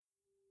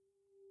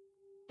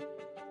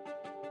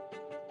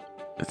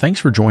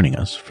Thanks for joining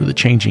us for the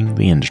Changing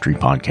the Industry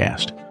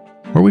podcast,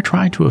 where we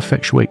try to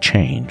effectuate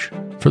change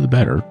for the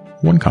better,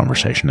 one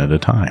conversation at a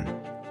time.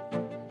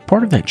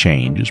 Part of that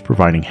change is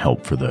providing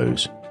help for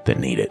those that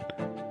need it.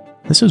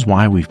 This is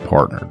why we've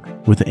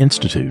partnered with the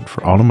Institute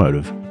for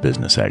Automotive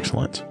Business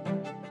Excellence.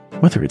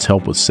 Whether it's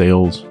help with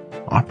sales,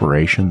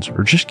 operations,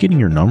 or just getting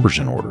your numbers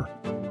in order,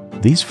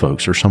 these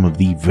folks are some of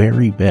the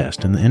very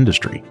best in the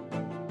industry.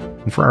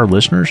 And for our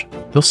listeners,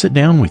 they'll sit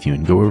down with you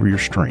and go over your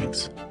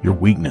strengths, your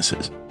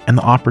weaknesses, and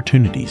the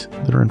opportunities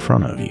that are in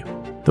front of you.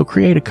 They'll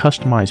create a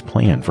customized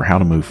plan for how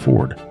to move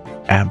forward,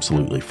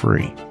 absolutely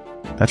free.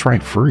 That's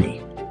right, free.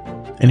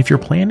 And if your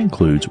plan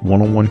includes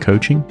one-on-one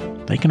coaching,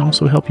 they can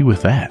also help you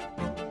with that.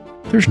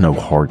 There's no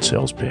hard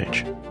sales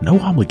pitch, no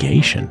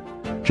obligation,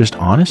 just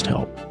honest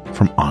help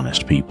from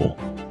honest people.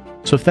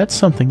 So if that's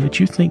something that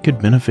you think could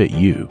benefit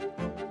you,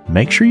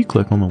 make sure you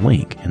click on the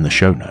link in the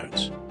show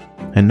notes.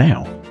 And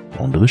now,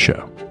 on to the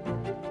show.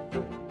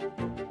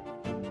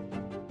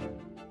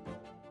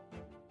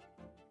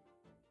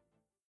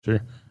 Sure.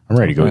 I'm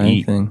ready to go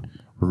eat.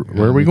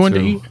 Where are we going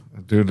to eat?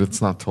 Dude,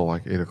 it's not till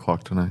like 8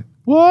 o'clock tonight.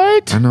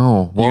 What? I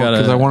know. Well,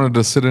 because I wanted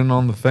to sit in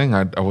on the thing.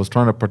 I was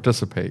trying to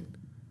participate.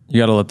 You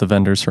got to let the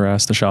vendors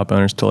harass the shop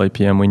owners till 8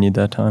 p.m. We need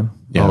that time.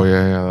 Yeah. Oh,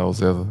 yeah. That was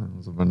the other. It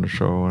was a vendor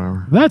show or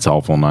whatever. That's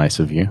awful nice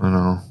of you. I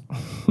know.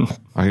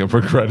 I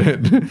regret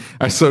it.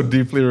 I so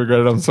deeply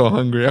regret it. I'm so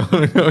hungry. I want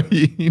to go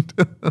eat.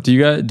 Do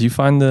you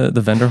find the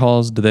vendor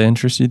halls, do they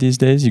interest you these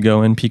days? You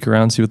go in, peek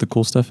around, see what the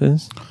cool stuff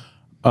is?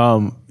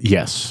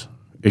 Yes.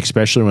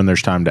 Especially when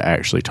there's time to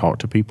actually talk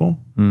to people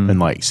and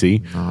like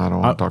see. No, I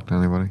don't want to talk to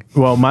anybody.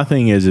 Well, my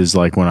thing is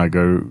like when I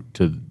go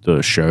to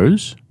the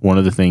shows, one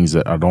of the things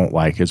that I don't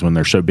like is when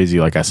they're so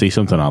busy. Like I see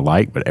something I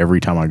like, but every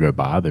time I go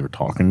by, they were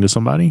talking to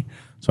somebody,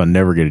 so I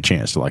never get a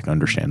chance to like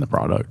understand the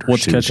product.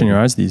 What's catching your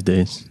eyes these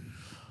days?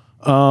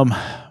 I'm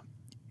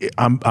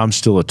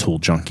still a tool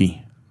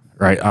junkie,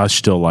 right? I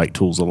still like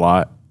tools a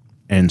lot,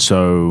 and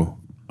so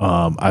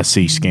I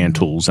see scan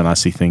tools and I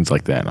see things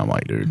like that, and I'm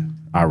like, dude,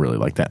 I really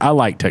like that. I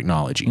like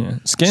technology. Yeah.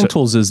 Scan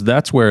tools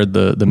that's where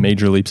the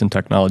major leaps in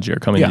technology are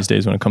coming these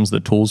days when it comes to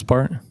the tools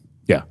part.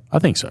 Yeah, I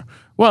think so.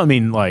 Well, I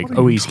mean, like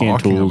OE scan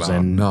tools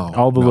and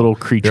all the little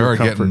creature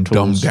comfort getting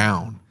tools. Dumbed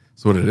down.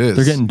 That's what it is.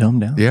 They're getting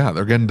dumbed down. Yeah,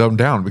 they're getting dumbed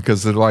down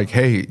because they're like,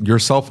 hey, your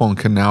cell phone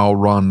can now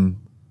run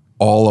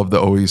all of the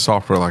OE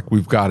software. Like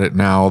we've got it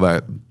now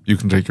that you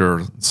can take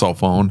your cell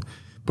phone,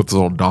 put this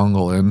little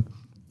dongle in.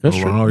 That's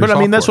true. But I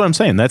mean, that's what I'm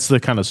saying. That's the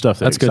kind of stuff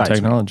that's good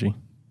technology.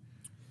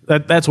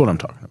 That's what I'm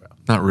talking about.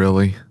 Not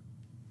really.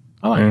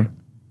 I like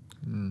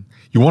it.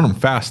 You want them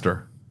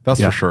faster.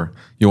 That's for sure.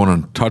 You want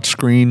them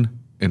touchscreen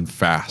and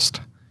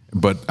fast.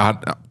 But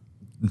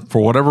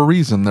for whatever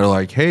reason, they're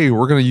like, hey,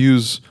 we're going to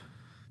use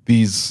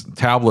these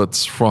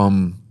tablets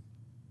from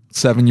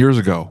 7 years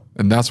ago,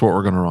 and that's what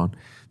we're going to run.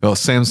 The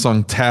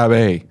Samsung Tab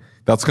A,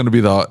 that's going to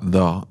be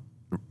the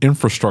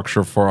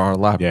infrastructure for our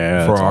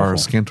for our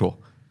scan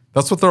tool.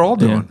 That's what they're all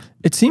doing. Yeah.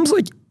 It seems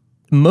like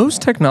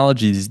most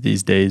technologies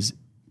these days,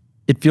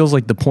 it feels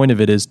like the point of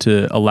it is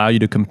to allow you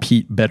to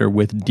compete better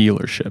with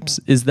dealerships.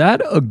 Is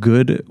that a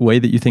good way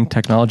that you think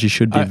technology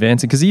should be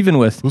advancing? Because even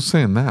with... Who's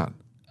saying that?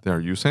 Are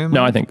you saying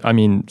that? No, I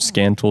mean,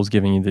 scan tools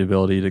giving you the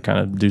ability to kind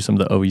of do some of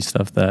the OE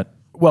stuff that...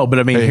 Well, but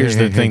I mean, here's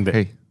the thing that...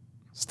 Hey,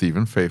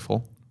 Stephen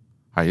Fafel,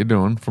 how you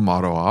doing from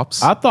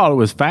AutoOps? I thought it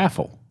was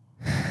Fafel.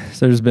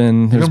 So there's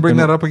been... You gonna bring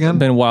that up again?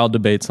 Been wild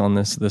debates on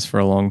this for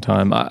a long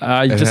time.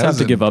 I just have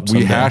to give up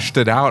something. We hashed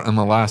it out in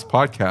the last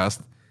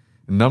podcast.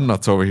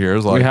 Numbnuts over here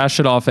is like... We hashed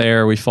it off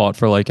air. We fought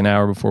for like an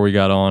hour before we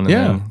got on. And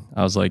then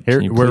I was like,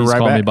 can you please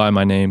call me by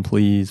my name,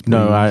 please?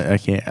 No, I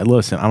can't.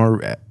 Listen,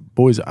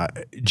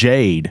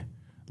 Jade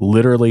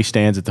literally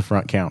stands at the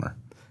front counter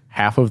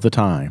half of the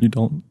time. You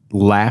don't?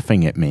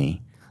 Laughing at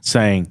me,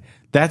 saying,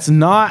 that's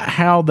not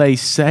how they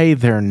say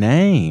their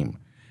name.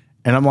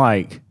 And I'm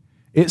like,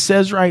 it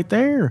says right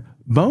there,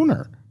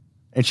 Boner.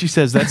 And she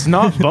says, that's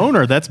not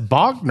Boner, that's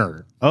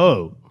Bogner.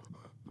 Oh.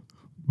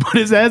 But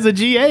it has a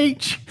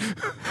GH.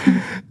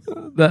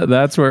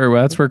 That's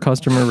where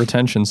customer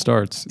retention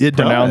starts.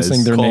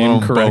 Pronouncing their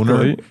name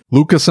correctly.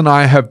 Lucas and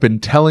I have been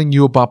telling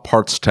you about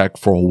Parts Tech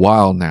for a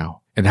while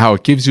now, and how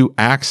it gives you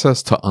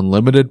access to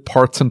unlimited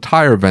parts and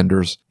tire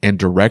vendors and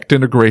direct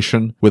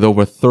integration with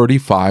over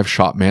 35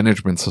 shop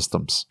management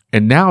systems.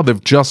 And now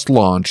they've just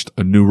launched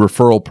a new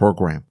referral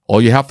program.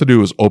 All you have to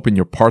do is open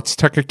your Parts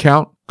Tech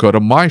account, go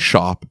to My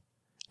Shop,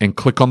 and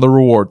click on the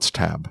Rewards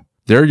tab.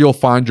 There you'll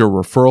find your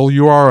referral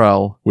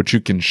URL, which you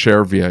can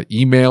share via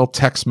email,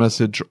 text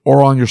message,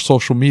 or on your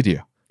social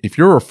media. If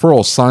your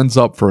referral signs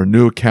up for a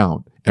new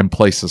account and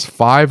places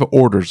 5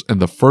 orders in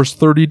the first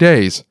 30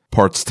 days,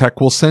 Parts Tech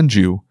will send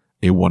you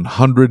a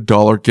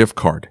 $100 gift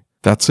card.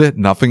 That's it.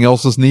 Nothing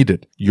else is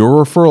needed.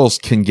 Your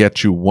referrals can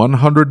get you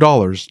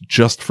 $100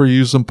 just for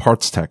using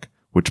Parts Tech,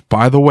 which,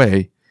 by the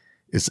way,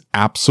 is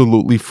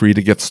absolutely free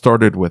to get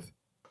started with.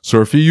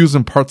 So if you're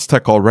using Parts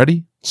Tech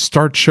already,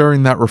 start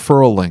sharing that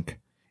referral link.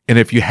 And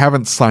if you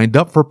haven't signed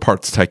up for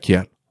Parts Tech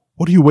yet,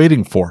 what are you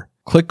waiting for?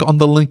 Click on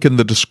the link in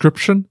the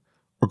description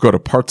or go to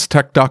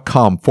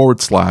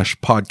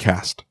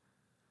partstech.com/podcast.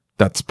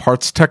 That's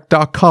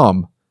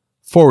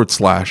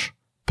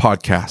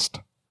partstech.com/podcast.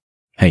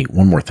 Hey,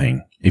 one more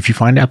thing. If you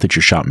find out that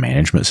your shop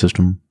management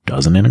system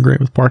doesn't integrate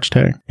with Parts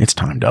Tech, it's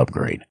time to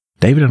upgrade.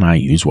 David and I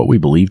use what we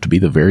believe to be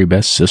the very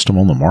best system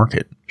on the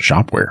market,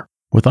 Shopware.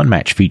 With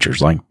unmatched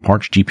features like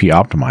Parts GP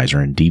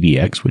Optimizer and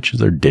DVX, which is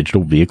their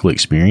digital vehicle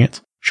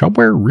experience,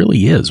 Shopware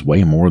really is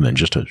way more than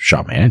just a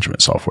shop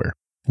management software.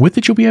 With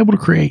it, you'll be able to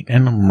create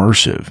an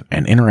immersive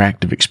and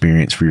interactive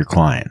experience for your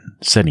client,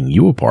 setting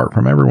you apart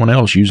from everyone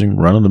else using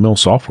run-of-the-mill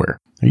software.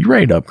 Are you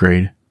ready to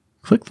upgrade?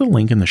 Click the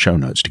link in the show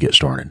notes to get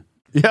started.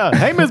 Yeah.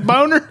 Hey, Miss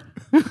Boner.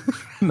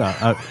 No,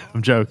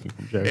 I'm joking.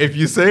 If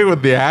you say it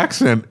with the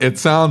accent, it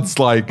sounds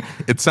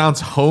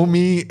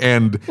homey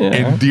and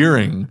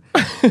endearing.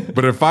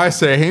 But if I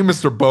say, "Hey,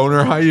 Mr.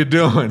 Boner, how you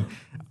doing?"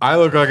 I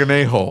look like an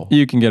a-hole.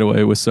 You can get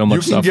away with so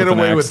much stuff. You can get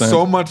away with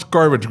so much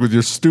garbage with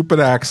your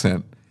stupid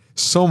accent.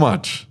 So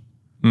much.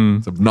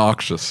 It's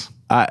obnoxious.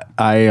 I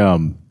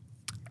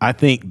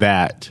think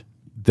that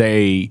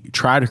they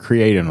try to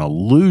create an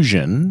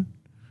illusion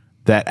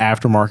that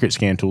aftermarket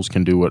scan tools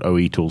can do what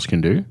OE tools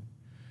can do.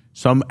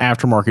 Some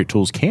aftermarket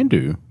tools can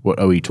do what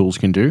OE tools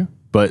can do,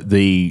 but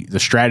the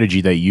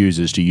strategy they use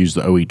is to use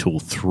the OE tool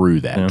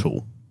through that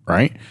tool,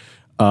 right?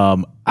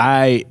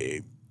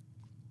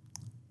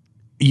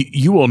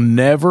 You will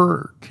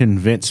never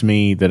convince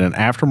me that an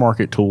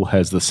aftermarket tool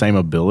has the same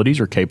abilities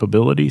or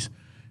capabilities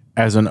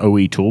as an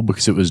OE tool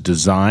because it was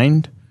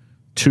designed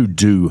to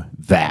do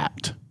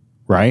that,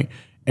 right?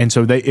 And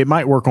so it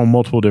might work on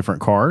multiple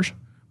different cars,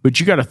 but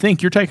you got to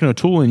think you're taking a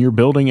tool and you're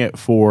building it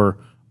for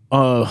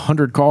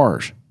 100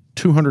 cars,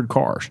 200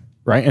 cars,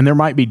 right? And there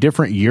might be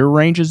different year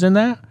ranges in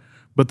that,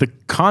 but the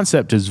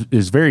concept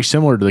is very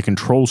similar to the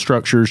control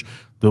structures.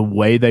 The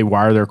way they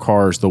wire their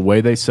cars, the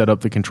way they set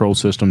up the control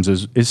systems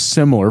is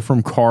similar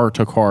from car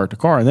to car to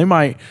car. And they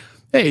might,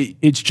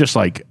 it's just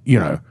like,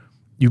 you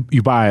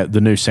buy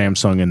the new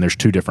Samsung and there's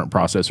two different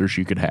processors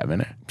you could have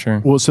in it.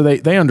 Sure. Well, so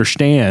they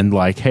understand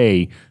like,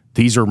 hey,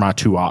 these are my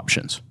two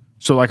options.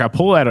 So like I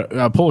pull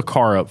a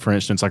car up, for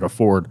instance, like a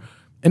Ford,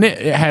 and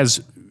it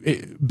has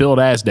build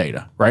as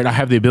data, right? I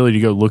have the ability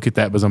to go look at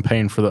that because I'm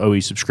paying for the OE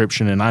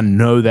subscription and I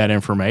know that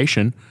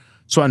information.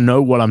 So I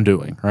know what I'm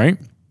doing, right?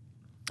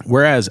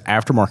 Whereas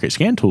aftermarket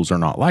scan tools are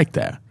not like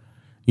that.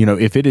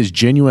 If it is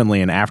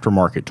genuinely an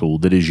aftermarket tool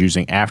that is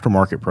using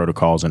aftermarket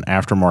protocols and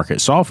aftermarket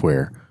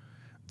software,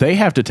 they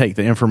have to take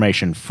the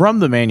information from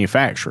the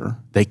manufacturer.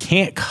 They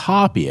can't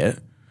copy it,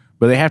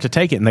 but they have to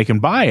take it and they can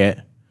buy it,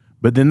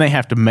 but then they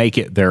have to make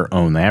it their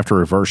own. They have to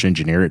reverse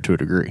engineer it to a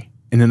degree.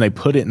 And then they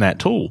put it in that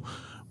tool.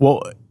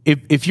 Well,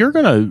 if you're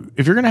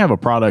gonna have a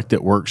product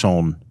that works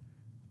on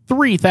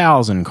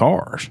 3,000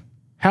 cars,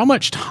 how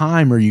much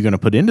time are you going to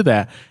put into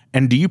that?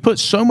 And do you put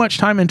so much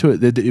time into it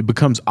that it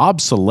becomes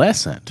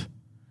obsolescent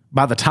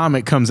by the time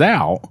it comes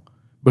out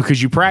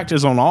because you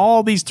practice on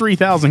all these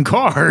 3,000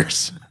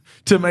 cars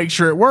to make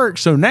sure it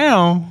works? So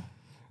now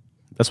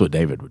that's what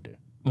David would do.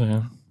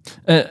 Yeah.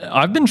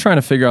 I've been trying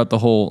to figure out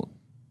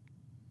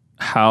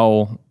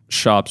how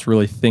shops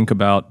really think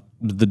about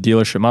the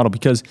dealership model,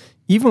 because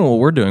even what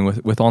we're doing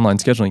with online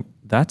scheduling,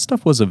 that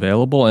stuff was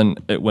available. And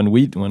when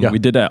we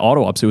did at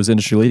AutoOps, it was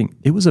industry leading.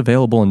 It was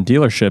available in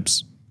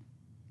dealerships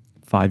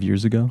 5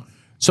 years ago.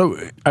 So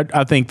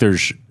I think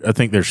there's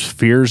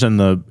fears in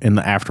the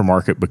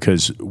aftermarket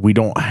because we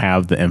don't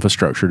have the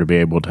infrastructure to be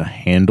able to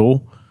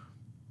handle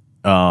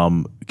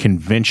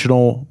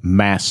conventional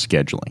mass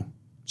scheduling.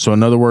 So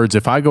in other words,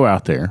 if I go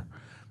out there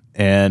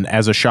and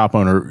as a shop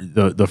owner,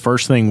 the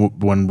first thing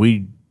when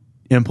we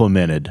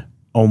implemented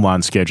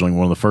online scheduling,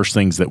 one of the first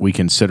things that we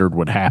considered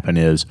would happen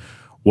is,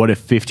 what if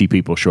 50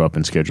 people show up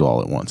and schedule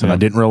all at once? And I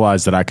didn't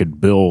realize that I could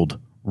build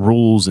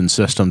rules and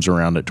systems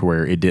around it to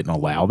where it didn't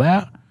allow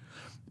that.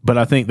 But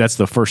I think that's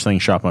the first thing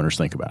shop owners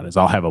think about is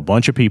I'll have a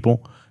bunch of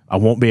people. I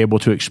won't be able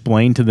to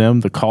explain to them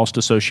the cost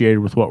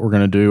associated with what we're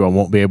going to do. I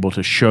won't be able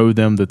to show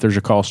them that there's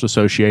a cost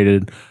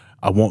associated.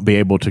 I won't be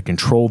able to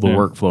control the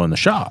workflow in the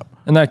shop.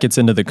 And that gets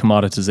into the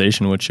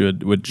commoditization, which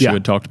you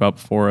had talked about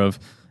before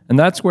and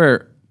that's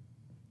where,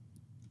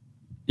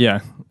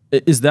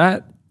 is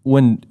that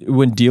when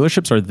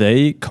dealerships, are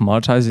they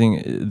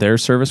commoditizing their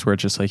service where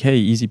it's just like, hey,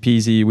 easy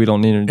peasy, we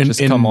don't need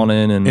to come on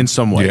in? And in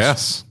some ways,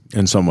 yes.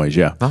 In some ways,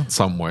 yeah. Not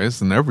some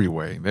ways, in every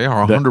way. They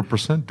are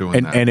 100%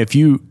 doing that. And if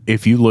you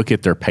look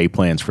at their pay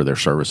plans for their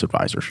service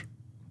advisors,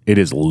 it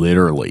is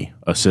literally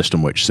a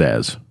system which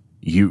says,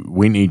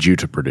 we need you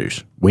to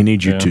produce. We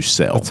need you to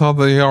sell. That's how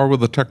they are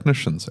with the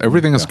technicians.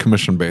 Everything is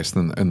commission-based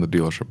in the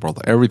dealership world.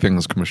 Everything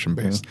is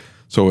commission-based. Yeah.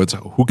 So it's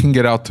who can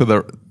get out to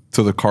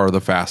the car the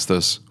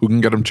fastest, who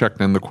can get them checked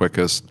in the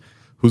quickest,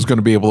 who's going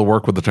to be able to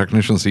work with the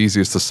technicians the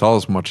easiest to sell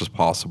as much as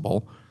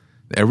possible.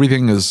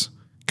 Everything is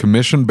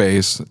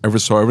commission-based,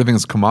 so everything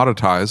is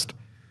commoditized.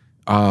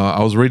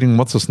 I was reading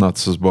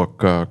What's-His-Nuts' book,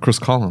 Chris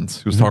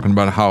Collins. He was talking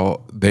about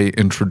how they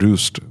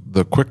introduced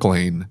the quick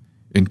lane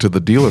into the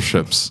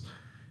dealerships.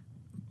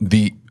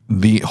 The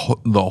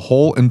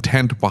whole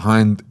intent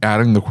behind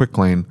adding the quick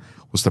lane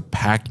was to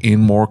pack in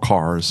more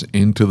cars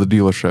into the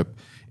dealership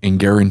and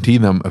guarantee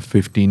them a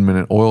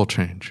 15-minute oil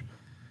change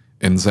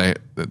and say,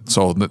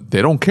 so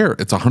they don't care.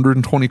 It's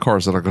 120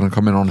 cars that are going to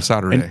come in on a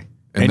Saturday.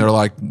 And they're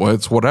like, well,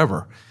 it's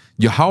whatever.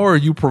 How are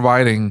you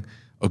providing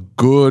a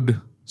good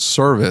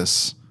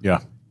service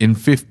in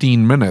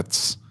 15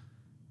 minutes?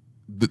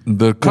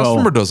 The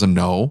customer doesn't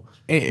know.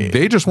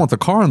 They just want the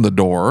car in the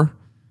door.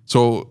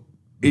 So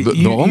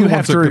you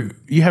have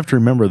to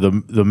remember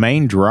the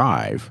main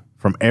drive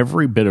from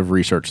every bit of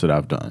research that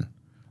I've done,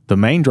 the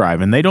main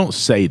drive, and they don't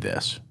say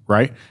this,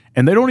 right?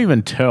 And they don't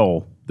even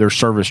tell their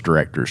service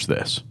directors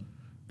this.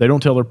 They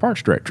don't tell their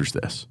parts directors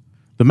this.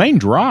 The main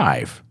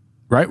drive,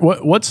 right?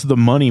 What's the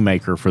money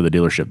maker for the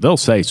dealership? They'll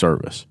say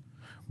service,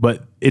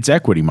 but it's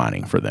equity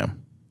mining for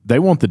them. They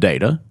want the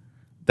data.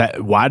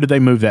 Why do they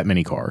move that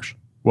many cars?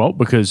 Well,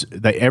 because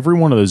every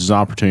one of those is an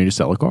opportunity to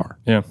sell a car.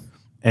 Yeah.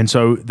 And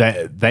so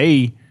that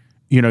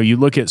you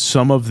look at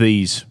some of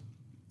these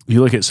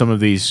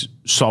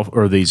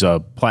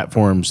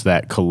platforms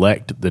that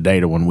collect the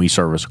data when we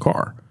service a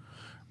car.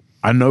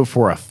 I know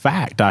for a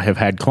fact I have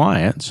had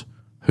clients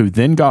who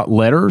then got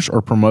letters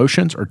or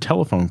promotions or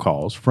telephone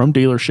calls from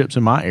dealerships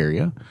in my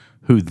area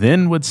who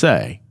then would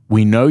say,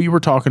 we know you were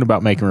talking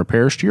about making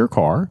repairs to your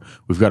car.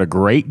 We've got a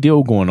great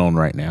deal going on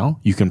right now.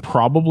 You can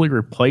probably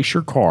replace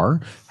your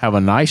car, have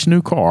a nice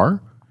new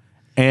car,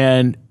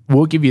 and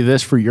we'll give you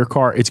this for your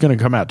car. It's going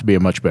to come out to be a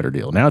much better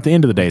deal. Now, at the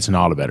end of the day, it's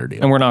not a better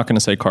deal. And we're not going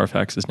to say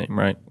Carfax's name,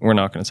 right? We're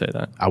not going to say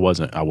that. I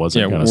wasn't going to say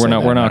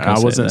that. I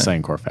wasn't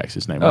saying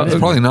Carfax's name. It's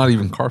probably not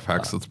even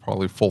Carfax. It's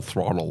probably Full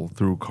Throttle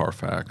through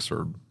Carfax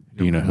or...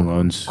 Do you know who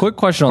owns? Quick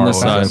question on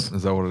this side.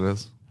 Is that what it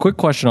is? Quick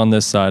question on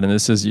this side, and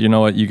this is, you know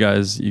what, you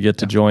guys, you get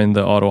to join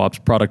the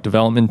AutoOps product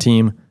development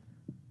team.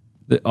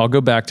 I'll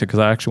go back to, because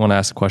I actually want to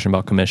ask a question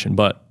about commission,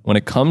 but when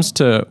it comes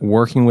to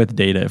working with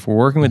data, if we're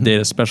working with data,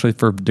 especially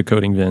for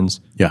decoding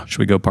VINs, should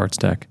we go parts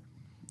tech?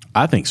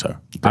 I think so.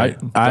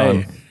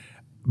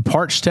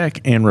 Parts Tech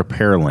and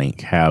Repair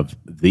Link have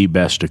the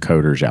best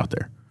decoders out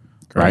there,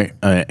 right?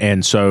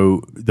 And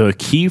so the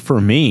key for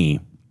me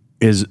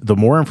is the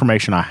more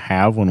information I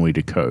have when we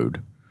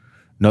decode.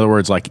 In other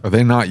words, like, are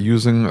they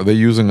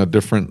using a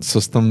different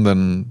system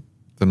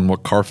than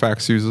what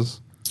Carfax uses?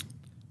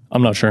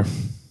 I'm not sure.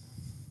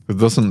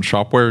 Doesn't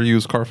Shopware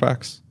use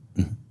Carfax?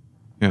 Mm-hmm.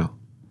 Yeah.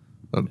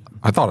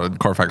 I thought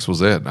Carfax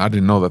was it. I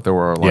didn't know that there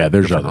were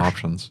different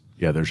options.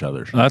 Yeah, there's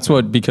others. That's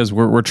because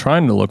we're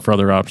trying to look for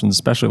other options,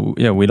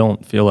 especially, we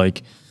don't feel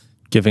like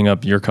giving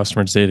up your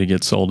customer's data to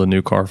get sold a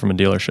new car from a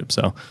dealership.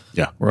 So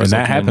and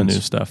that happens.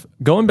 New stuff.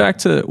 Going back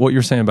to what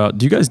you're saying about,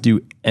 do you guys do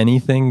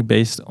anything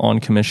based on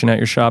commission at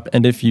your shop?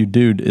 And if you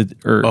do,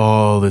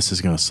 this is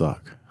going to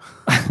suck.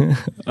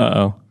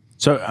 Uh-oh.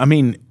 So, I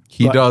mean,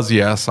 he does.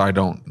 Yes. I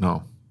don't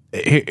know.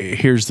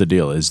 Here's the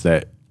deal is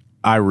that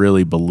I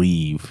really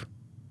believe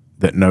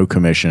that no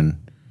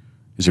commission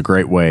is a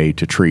great way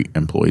to treat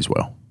employees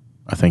well.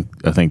 I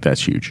think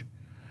that's huge.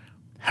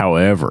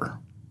 However,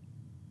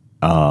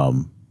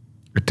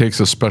 it takes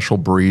a special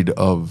breed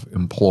of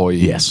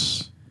employee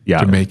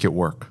to make it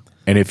work.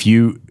 And if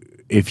you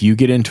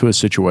get into a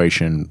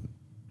situation,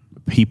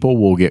 people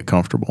will get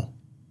comfortable.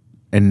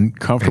 And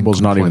comfortable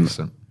is not even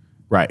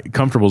right.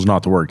 Comfortable is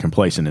not the word.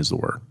 Complacent is the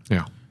word.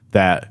 Yeah.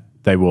 That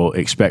they will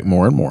expect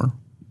more and more,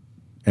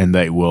 and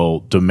they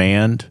will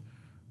demand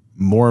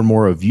more and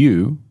more of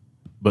you,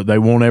 but they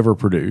won't ever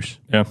produce.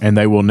 Yeah. And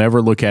they will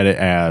never look at it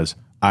as,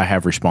 I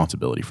have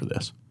responsibility for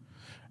this.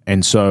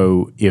 And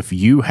so if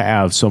you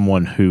have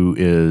someone who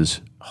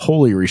is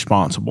wholly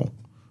responsible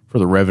for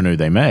the revenue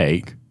they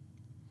make,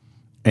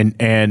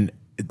 and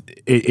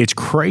it's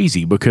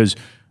crazy because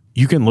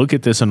you can look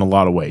at this in a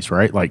lot of ways,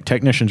 right? Like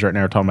technicians right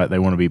now are talking about they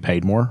want to be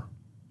paid more.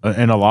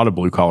 And a lot of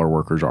blue collar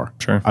workers are.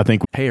 Sure. I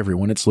think. Hey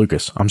everyone, it's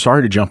Lucas. I'm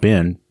sorry to jump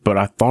in, but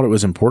I thought it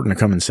was important to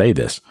come and say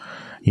this.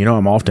 You know,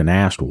 I'm often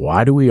asked,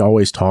 why do we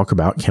always talk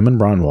about Kim and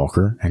Brian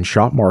Walker and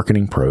shop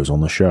marketing pros on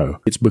the show?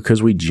 It's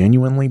because we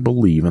genuinely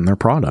believe in their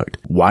product.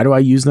 Why do I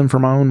use them for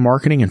my own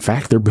marketing? In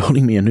fact, they're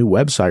building me a new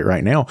website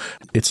right now.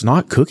 It's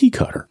not cookie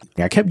cutter.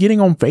 I kept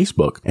getting on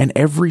Facebook and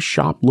every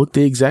shop looked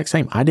the exact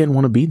same. I didn't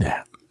want to be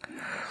that.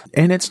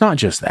 And it's not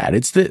just that.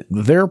 It's that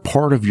they're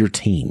part of your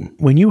team.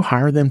 When you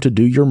hire them to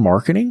do your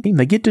marketing,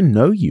 they get to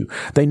know you.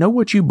 They know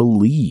what you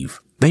believe.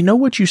 They know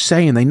what you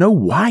say, and they know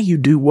why you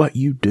do what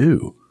you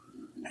do.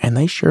 And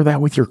they share that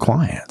with your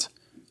clients.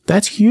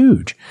 That's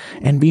huge.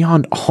 And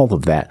beyond all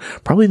of that,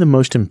 probably the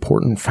most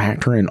important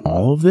factor in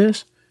all of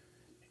this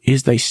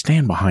is they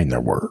stand behind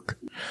their work.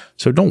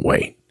 So don't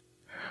wait.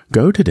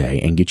 Go today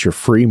and get your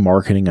free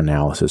marketing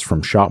analysis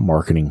from Shop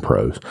Marketing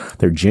Pros.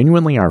 They're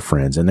genuinely our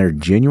friends, and they're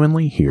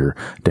genuinely here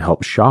to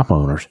help shop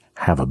owners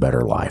have a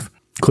better life.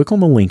 Click on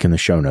the link in the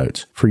show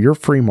notes for your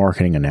free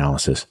marketing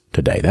analysis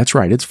today. That's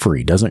right. It's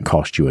free. Doesn't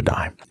cost you a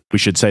dime. We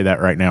should say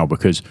that right now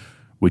because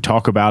we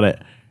talk about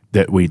it,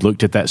 that we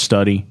looked at that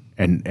study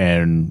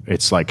and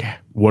it's like,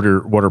 what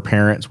are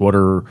parents, what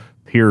are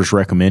peers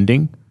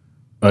recommending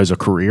as a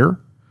career?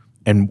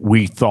 And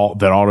we thought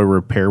that auto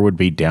repair would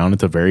be down at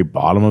the very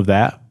bottom of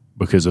that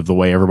because of the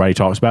way everybody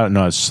talks about it.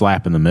 No, it's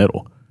slap in the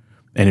middle.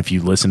 And if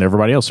you listen to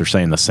everybody else, they're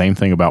saying the same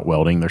thing about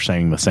welding. They're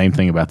saying the same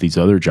thing about these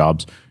other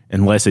jobs,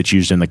 unless it's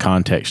used in the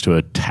context to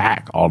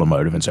attack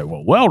automotive and say,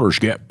 well, welders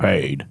get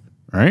paid,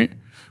 right?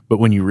 But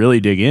when you really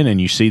dig in and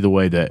you see the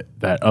way that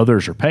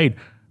others are paid,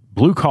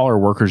 blue collar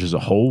workers as a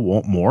whole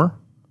want more.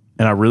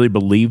 And I really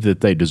believe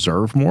that they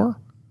deserve more.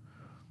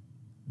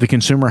 The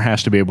consumer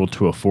has to be able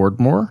to afford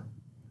more.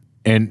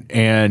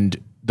 And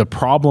the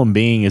problem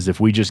being is if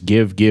we just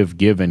give,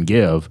 and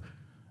give,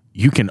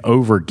 you can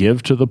over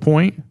give to the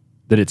point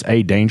that it's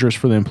dangerous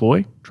for the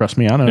employee. Trust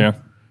me, I know. Yeah.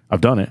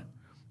 I've done it.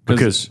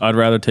 Because I'd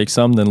rather take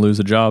some than lose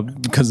a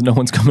job because no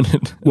one's coming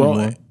in.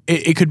 Well,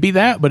 it could be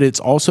that, but it's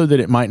also that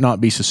it might not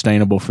be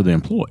sustainable for the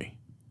employee.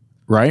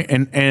 Right.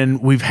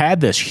 And we've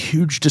had this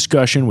huge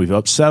discussion. We've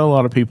upset a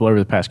lot of people over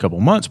the past couple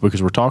of months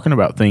because we're talking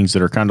about things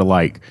that are kind of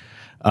like,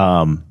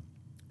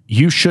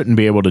 you shouldn't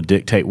be able to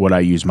dictate what I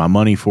use my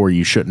money for.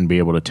 You shouldn't be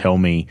able to tell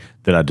me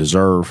that I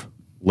deserve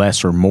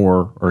less or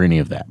more or any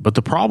of that. But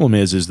the problem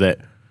is that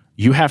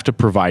you have to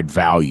provide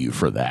value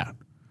for that,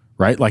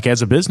 right? Like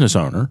as a business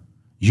owner,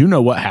 you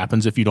know what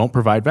happens if you don't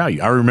provide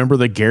value. I remember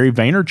the Gary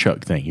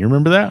Vaynerchuk thing. You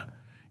remember that?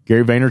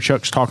 Gary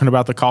Vaynerchuk's talking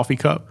about the coffee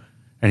cup.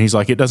 And he's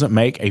like, it doesn't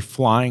make a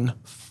flying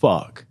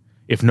fuck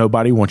if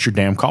nobody wants your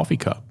damn coffee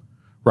cup,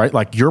 right?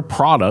 Like your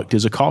product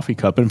is a coffee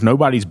cup. And if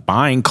nobody's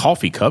buying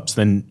coffee cups,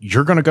 then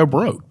you're going to go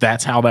broke.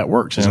 That's how that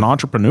works. As an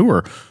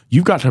entrepreneur,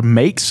 you've got to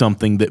make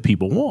something that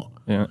people want.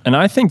 Yeah. And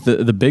I think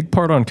the big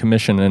part on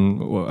commission,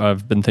 and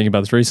I've been thinking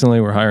about this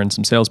recently, we're hiring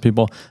some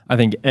salespeople. I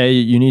think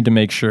you need to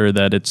make sure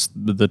that it's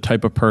the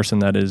type of person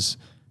that is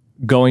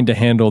going to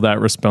handle that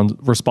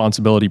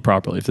responsibility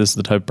properly. If this is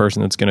the type of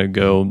person that's going to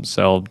go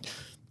sell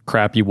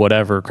crappy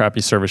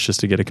service just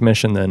to get a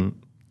commission, then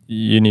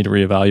you need to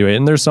reevaluate.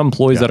 And there's some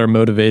employees that are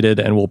motivated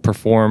and will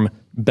perform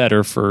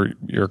better for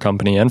your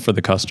company and for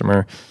the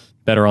customer,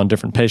 better on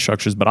different pay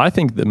structures. But I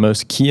think the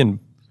most key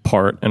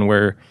part and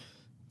where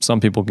some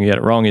people can get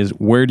it wrong is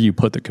where do you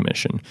put the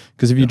commission?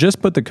 Because if you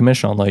just put the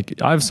commission on, like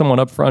I have someone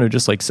up front who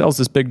just like sells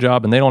this big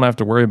job and they don't have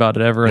to worry about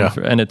it ever. Yeah.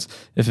 And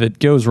if it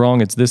goes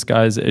wrong, it's this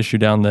guy's issue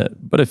down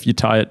that. But if you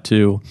tie it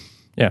to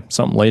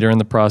something later in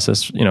the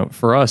process,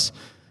 for us,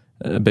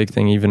 a big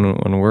thing, even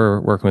when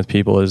we're working with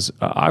people, is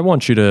I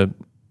want you to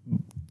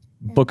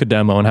book a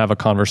demo and have a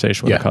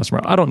conversation with the customer.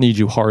 I don't need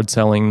you hard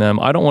selling them.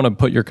 I don't want to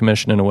put your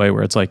commission in a way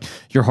where it's like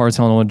you're hard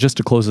selling them just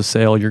to close a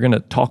sale. You're going to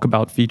talk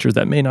about features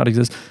that may not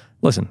exist.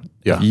 Listen,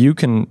 if you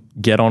can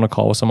get on a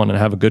call with someone and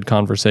have a good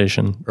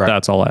conversation,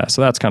 that's all I ask.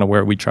 So that's kind of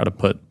where we try to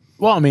put.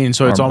 Well, I mean,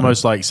 so it's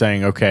almost like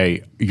saying,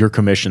 okay, your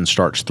commission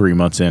starts 3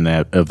 months in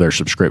of their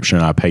subscription.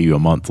 I pay you a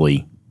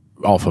monthly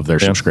off of their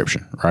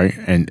subscription, right?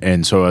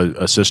 And so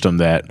a system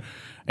that,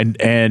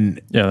 and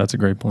that's a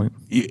great point.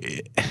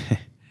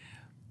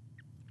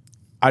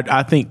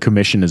 I think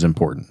commission is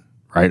important,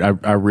 right?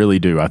 I really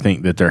do. I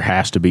think that there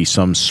has to be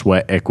some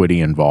sweat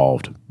equity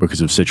involved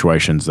because of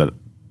situations that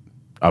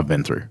I've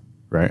been through,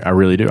 right? I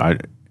really do.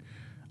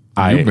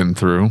 You've been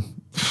through.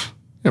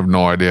 You have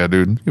no idea,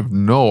 dude. You have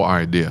no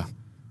idea.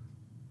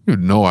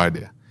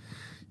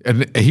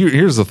 And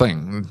here's the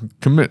thing.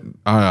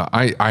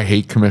 I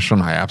hate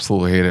commission. I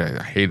absolutely hate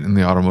it. I hate it in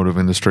the automotive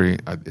industry.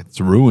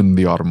 It's ruined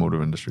the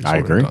automotive industry. I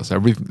agree.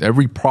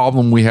 Every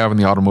problem we have in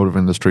the automotive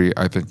industry,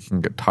 I think can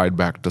get tied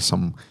back to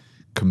some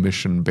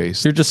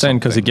commission-based. You're just saying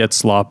because it gets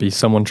sloppy,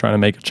 someone trying to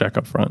make a check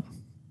up front.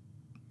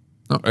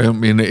 No, I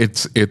mean,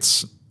 it's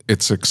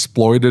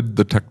exploited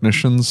the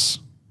technicians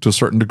to a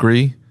certain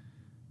degree.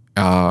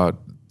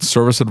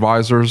 Service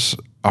advisors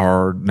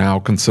are now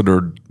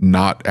considered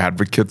not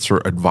advocates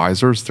or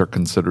advisors. They're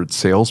considered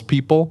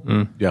salespeople.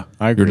 Yeah,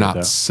 I agree. You're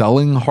not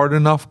selling hard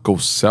enough. Go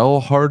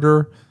sell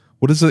harder.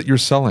 What is it you're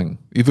selling?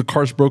 Either the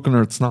car's broken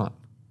or it's not.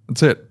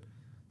 That's it.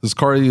 This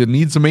car either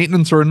needs a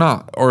maintenance or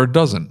not, or it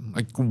doesn't.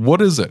 Like,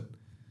 what is it?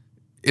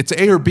 It's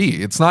A or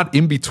B. It's not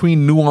in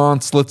between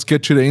nuance. Let's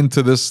get you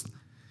into this.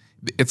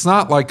 It's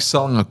not like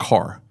selling a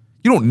car.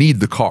 You don't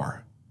need the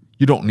car.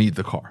 You don't need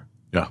the car.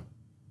 Yeah.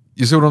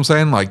 You see what I'm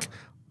saying? Like,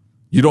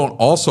 you don't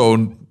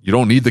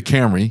need the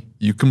Camry.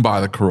 You can buy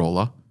the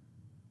Corolla.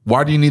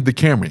 Why do you need the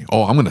Camry?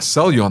 Oh, I'm going to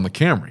sell you on the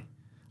Camry.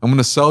 I'm going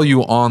to sell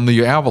you on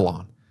the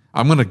Avalon.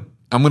 I'm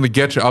going to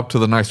get you up to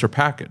the nicer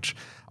package.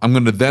 I'm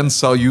going to then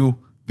sell you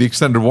the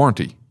extended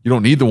warranty. You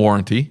don't need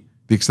the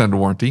extended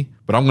warranty,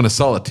 but I'm going to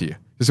sell it to you.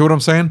 You see what I'm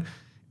saying?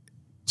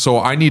 So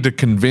I need to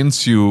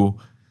convince you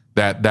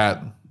that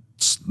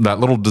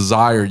little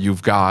desire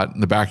you've got in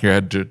the back of your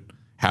head to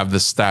have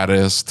this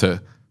status,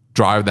 to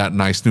drive that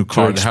nice new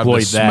car, to have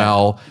the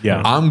smell.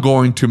 Yeah. I'm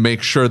going to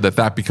make sure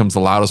that becomes the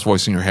loudest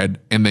voice in your head,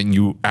 and then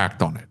you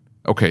act on it.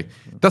 Okay,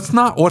 that's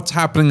not what's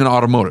happening in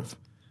automotive.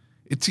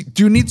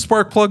 Do you need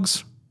spark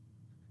plugs?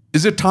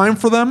 Is it time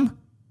for them?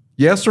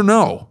 Yes or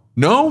no?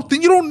 No?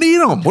 Then you don't need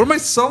them. What am I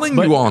selling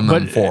you on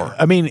them for?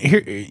 I mean,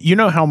 here, you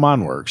know how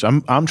mine works.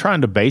 I'm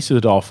trying to base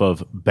it off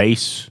of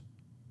base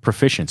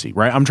proficiency,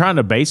 right? I'm trying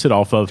to base it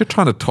off of. You're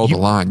trying to toe the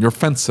line. You're a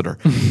fence sitter.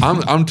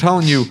 I'm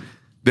telling you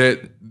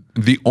that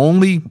the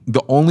only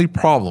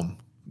problem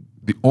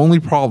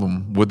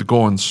with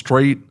going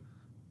straight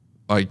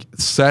like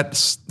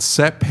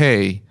set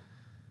pay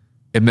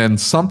and then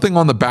something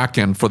on the back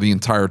end for the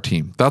entire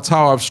team. That's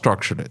how I've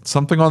structured it.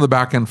 Something on the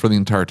back end for the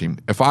entire team.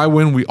 If I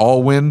win, we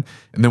all win,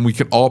 and then we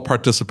can all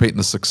participate in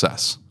the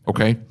success.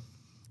 Okay?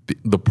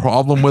 The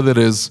problem with it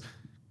is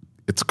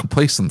it's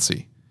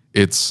complacency.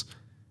 It's,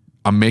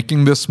 I'm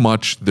making this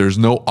much. There's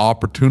no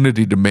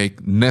opportunity to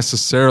make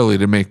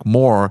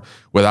more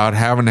without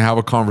having to have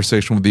a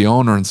conversation with the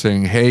owner and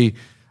saying, hey,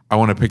 I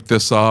want to pick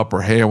this up,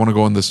 or hey, I want to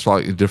go in this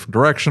slightly different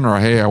direction, or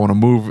hey, I want to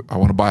move, I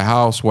want to buy a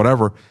house,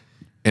 whatever.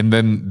 And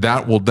then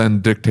that will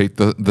then dictate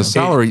the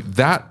salary.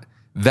 That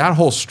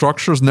whole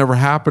structure's never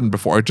happened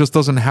before. It just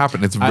doesn't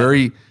happen. It's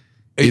very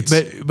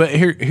but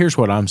here's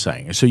what I'm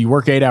saying. So you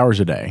work 8 hours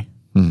a day,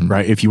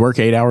 right? If you work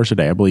 8 hours a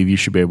day, I believe you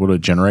should be able to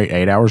generate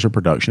 8 hours of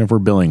production if we're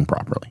billing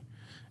properly.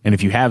 And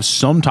if you have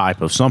some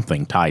type of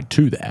something tied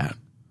to that,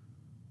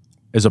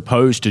 as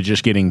opposed to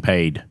just getting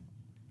paid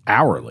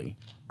hourly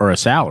or a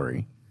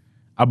salary,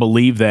 I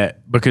believe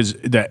that because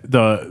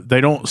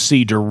they don't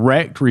see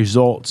direct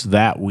results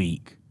that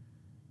week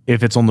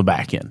if it's on the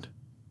back end.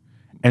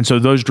 And so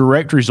those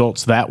direct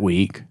results that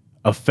week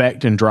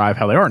affect and drive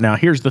how they are. Now,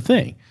 here's the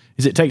thing,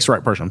 is it takes the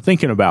right person. I'm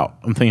thinking about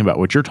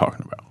what you're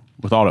talking about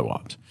with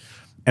AutoOps.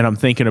 And I'm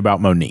thinking about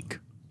Monique,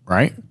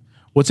 right?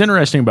 What's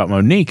interesting about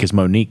Monique is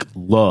Monique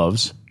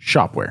loves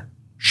shopware.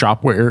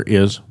 Shopware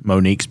is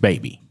Monique's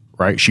baby,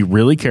 right? She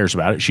really cares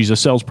about it. She's a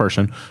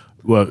salesperson.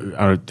 Well,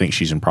 I don't think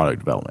she's in product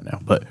development now,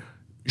 but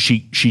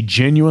she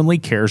genuinely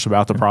cares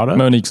about the product.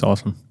 Monique's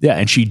awesome. Yeah,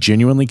 and she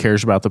genuinely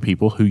cares about the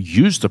people who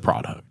use the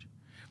product.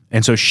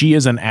 And so she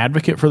is an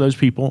advocate for those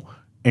people,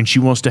 and she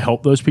wants to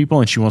help those people,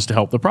 and she wants to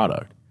help the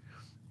product.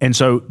 And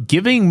so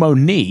giving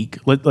Monique,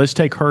 let's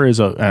take her as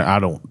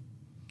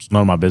it's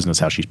none of my business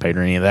how she's paid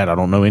or any of that. I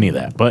don't know any of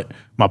that. But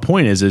my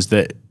point is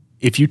that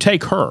if you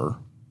take her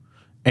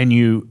and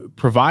you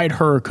provide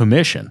her a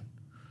commission,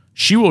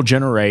 she will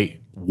generate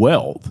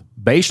wealth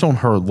based on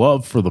her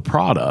love for the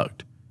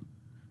product.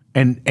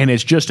 And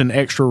it's just an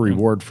extra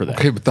reward for that.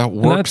 Okay, but that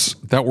works.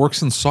 That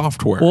works in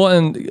software. Well,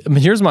 and I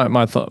mean, here's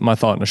my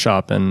thought in a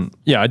shop. And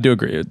yeah, I do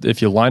agree.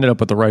 If you line it up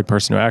with the right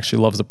person who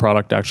actually loves the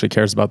product, actually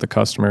cares about the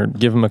customer,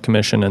 give them a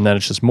commission, and then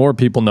it's just more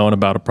people knowing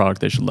about a product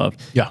they should love.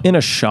 Yeah. In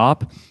a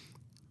shop,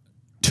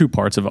 two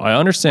parts of it. I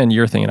understand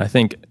your thing, and I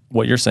think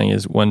what you're saying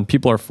is when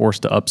people are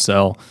forced to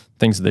upsell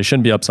things that they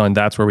shouldn't be upselling,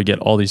 that's where we get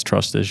all these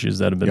trust issues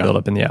that have been built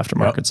up in the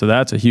aftermarket. Yep. So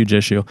that's a huge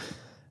issue.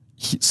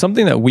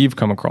 Something that we've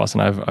come across,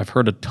 and I've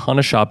heard a ton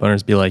of shop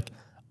owners be like,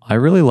 I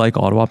really like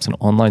AutoOps and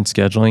online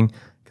scheduling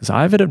because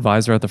I have an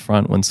advisor at the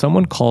front. When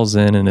someone calls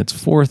in and it's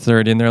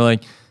 4:30 and they're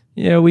like,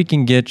 yeah, we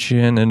can get you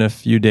in a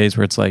few days,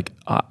 where it's like,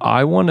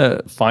 I want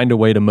to find a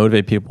way to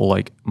motivate people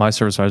like my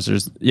service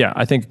advisors. Yeah,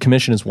 I think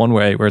commission is one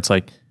way where it's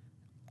like,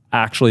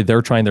 actually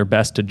they're trying their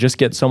best to just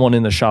get someone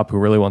in the shop who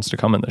really wants to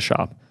come in the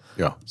shop.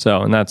 Yeah.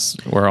 So, and that's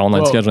where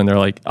online scheduling, they're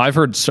like, I've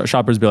heard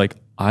shoppers be like,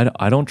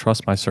 I don't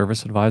trust my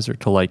service advisor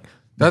to like,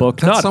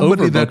 book, that's not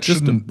somebody overbook, that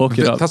just to book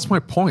it up. That's my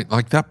point.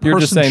 Like that person You're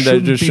just saying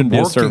that there shouldn't be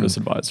a working. service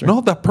advisor. No,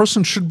 that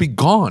person should be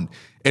gone.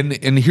 And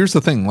here's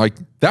the thing, like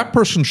that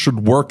person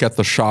should work at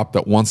the shop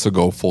that wants to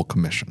go full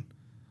commission.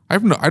 I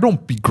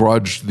don't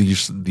begrudge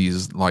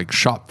these like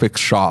shop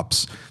fix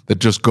shops that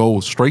just go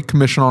straight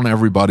commission on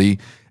everybody.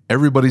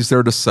 Everybody's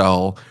there to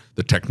sell.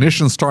 The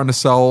technician's trying to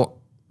sell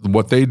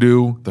what they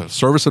do. The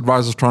service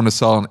advisor's trying to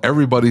sell, and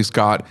everybody's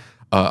got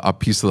a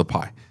piece of the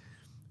pie.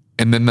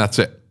 And then that's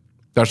it.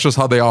 That's just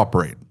how they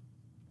operate.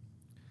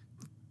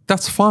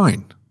 That's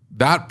fine.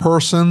 That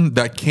person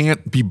that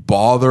can't be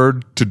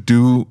bothered to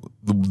do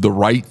the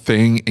right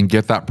thing and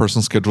get that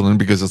person scheduled in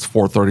because it's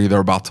 4:30, they're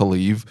about to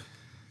leave,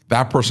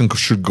 that person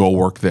should go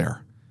work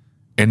there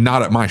and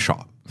not at my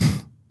shop.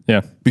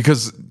 Yeah.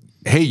 Because,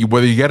 hey,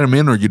 whether you get them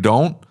in or you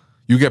don't,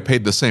 you get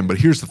paid the same. But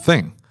here's the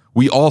thing.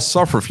 We all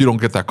suffer if you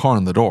don't get that car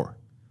in the door.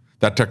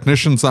 That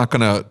technician's not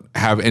going to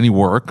have any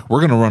work. We're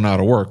going to run out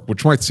of work,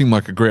 which might seem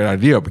like a great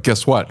idea, but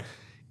guess what?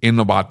 In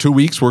about 2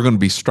 weeks, we're going to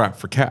be strapped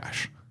for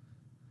cash.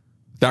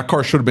 That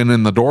car should have been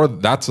in the door.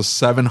 That's a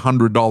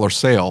 $700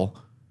 sale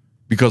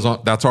because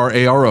that's our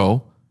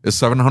ARO is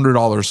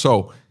 $700.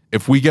 So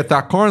if we get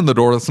that car in the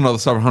door, that's another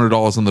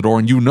 $700 in the door.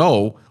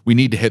 And we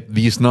need to hit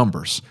these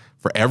numbers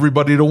for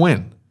everybody to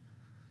win.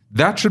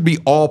 That should be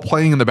all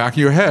playing in the back of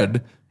your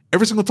head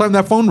every single time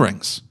that phone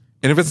rings.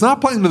 And if it's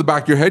not playing in the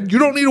back of your head, you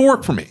don't need to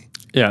work for me.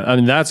 Yeah, I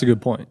mean, that's a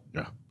good point.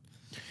 Yeah.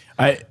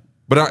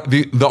 But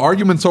the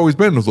argument's always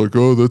been, it's like,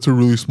 oh, that's a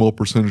really small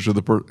percentage of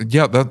the person.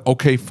 Yeah,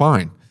 okay,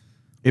 fine.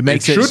 It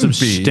makes it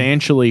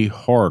substantially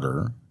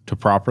harder to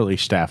properly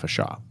staff a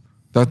shop.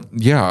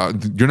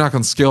 You're not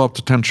going to scale up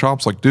to 10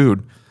 shops. Like,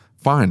 dude,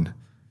 fine.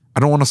 I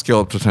don't want to scale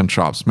up to 10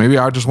 shops. Maybe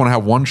I just want to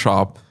have one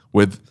shop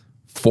with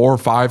 4,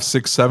 5,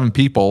 6, 7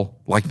 people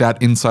like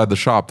that inside the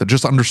shop that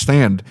just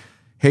understand,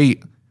 hey,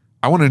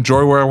 I want to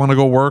enjoy where I want to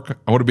go work.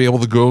 I want to be able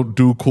to go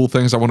do cool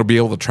things. I want to be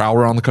able to travel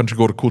around the country,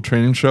 go to cool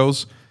training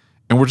shows.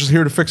 And we're just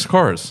here to fix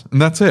cars. And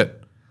that's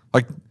it.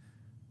 Like,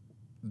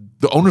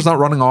 the owner's not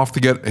running off to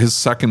get his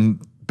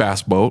second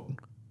bass boat.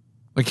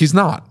 Like, he's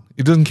not.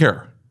 He doesn't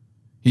care.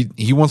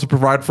 He wants to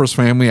provide for his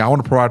family. I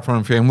want to provide for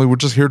my family. We're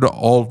just here to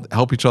all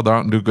help each other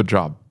out and do a good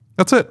job.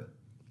 That's it.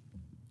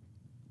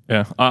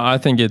 Yeah, I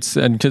think it's,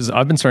 and because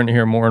I've been starting to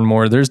hear more and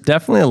more, there's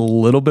definitely a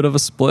little bit of a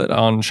split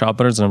on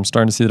shop owners, and I'm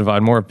starting to see the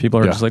divide more. People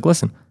are just like,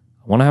 listen,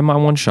 I want to have my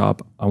one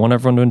shop. I want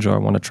everyone to enjoy. I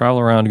want to travel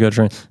around, to go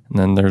train. And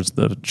then there's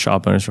the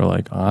shop owners who are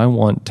like, I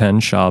want 10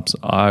 shops.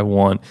 I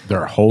want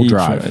their whole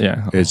drive.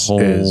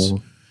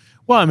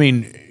 Well, I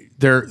mean,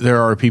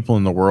 there are people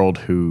in the world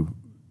who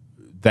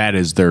that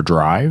is their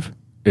drive,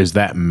 is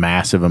that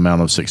massive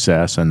amount of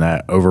success and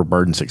that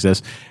overburdened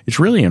success. It's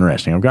really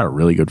interesting. I've got a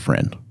really good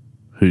friend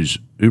who's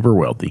uber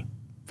wealthy,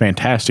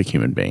 fantastic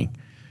human being.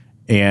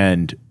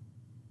 And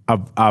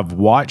I've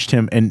watched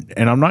him, and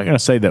I'm not going to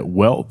say that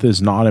wealth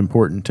is not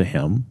important to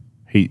him.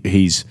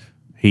 He's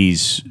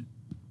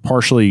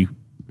partially,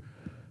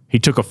 he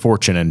took a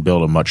fortune and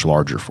built a much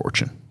larger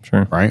fortune.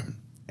 Sure. Right.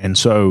 And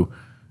so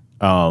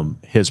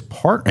his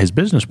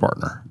business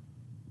partner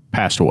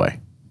passed away,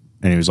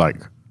 and he was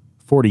like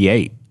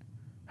 48,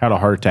 had a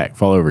heart attack,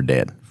 fell over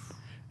dead.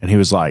 And he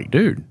was like,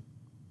 dude,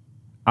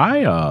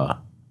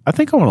 I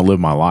think I want to live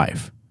my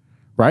life.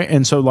 Right.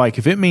 And so like,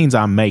 if it means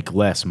I make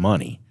less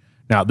money,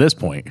 now at this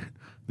point,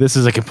 this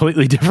is a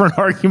completely different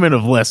argument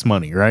of less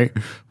money, right?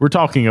 We're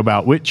talking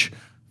about which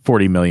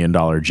 $40 million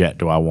jet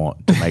do I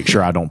want to make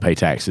sure I don't pay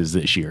taxes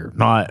this year?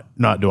 Not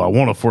do I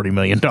want a $40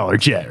 million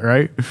jet,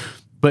 right?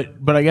 But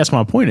I guess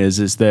my point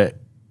is that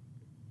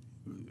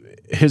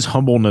his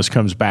humbleness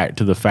comes back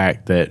to the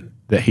fact that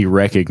he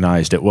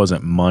recognized it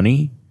wasn't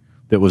money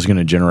that was going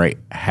to generate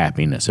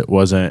happiness. It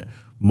wasn't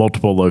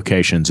multiple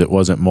locations. It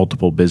wasn't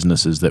multiple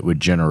businesses that would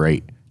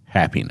generate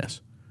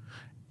happiness.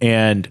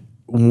 And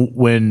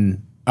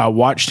when I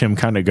watched him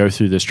kind of go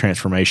through this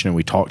transformation and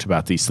we talked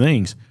about these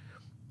things,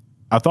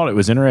 I thought it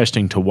was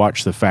interesting to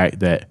watch the fact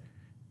that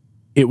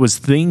it was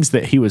things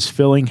that he was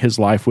filling his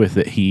life with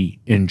that he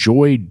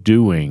enjoyed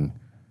doing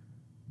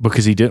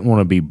because he didn't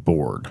want to be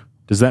bored.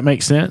 Does that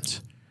make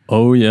sense?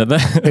 Oh, yeah.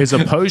 As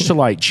opposed to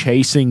like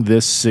chasing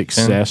this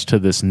success to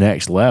this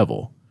next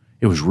level,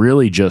 it was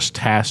really just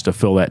tasks to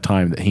fill that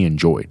time that he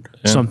enjoyed,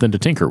 something to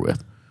tinker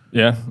with.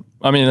 Yeah.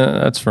 I mean,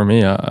 that's for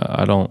me.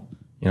 I don't,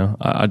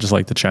 I just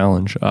like the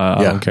challenge.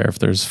 I don't care if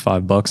there's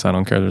 $5. I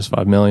don't care if there's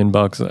 $5 million.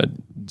 It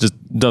just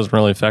doesn't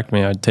really affect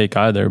me. I'd take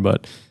either,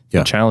 but if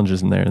the challenge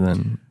isn't there,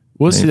 then.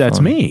 Well, see, that's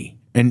me.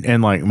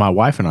 And like my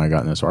wife and I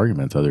got in this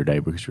argument the other day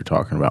because we were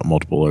talking about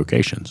multiple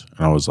locations.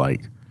 And I was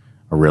like,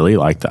 I really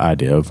like the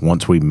idea of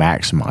if we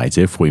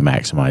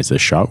maximize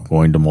this shop,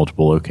 going to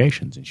multiple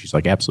locations. And she's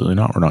like, absolutely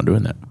not. We're not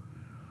doing that. And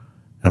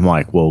I'm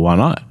like, well, why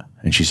not?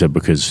 And she said,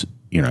 because,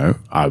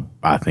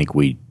 I think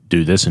we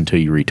do this until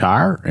you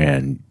retire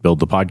and build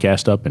the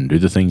podcast up and do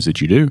the things that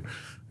you do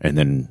and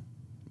then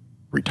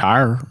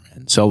retire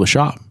and sell the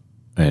shop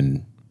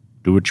and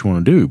do what you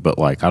want to do. But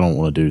like, I don't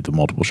want to do the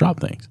multiple shop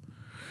things.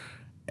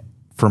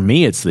 For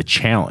me, it's the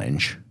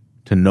challenge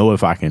to know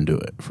if I can do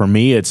it. For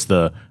me, it's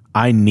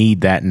I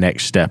need that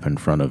next step in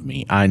front of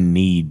me. I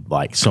need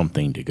like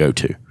something to go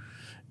to.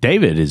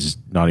 David is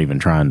not even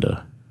trying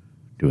to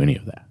do any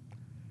of that.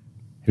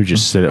 He'll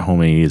just sit at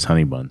home and eat his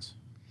honey buns.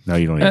 No,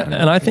 you don't.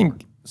 And I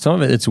think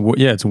some of it,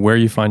 it's where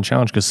you find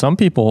challenge, because some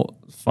people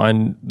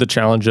find the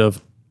challenge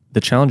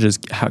is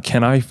how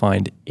can I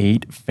find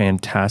 8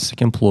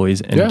 fantastic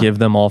employees and give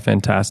them all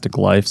fantastic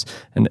lives?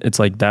 And it's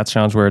like that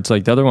challenge where it's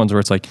like the other ones where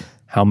it's like,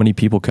 how many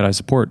people could I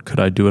support? Could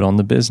I do it on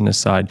the business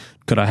side?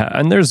 Could I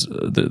and there's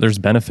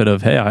benefit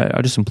of, hey,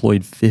 I just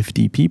employed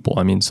 50 people.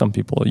 I mean, some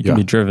people you can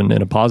be driven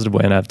in a positive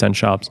way and have 10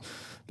 shops.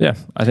 Yeah,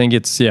 I think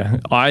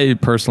I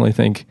personally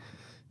think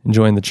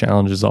enjoying the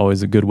challenge is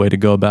always a good way to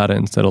go about it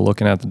instead of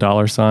looking at the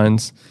dollar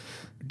signs.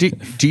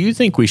 Do you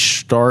think we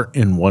start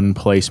in one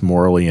place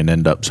morally and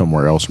end up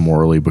somewhere else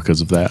morally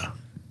because of that?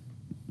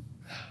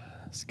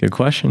 That's a good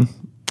question.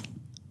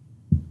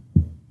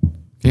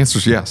 The answer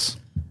is yes.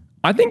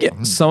 I think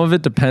some of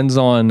it depends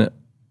on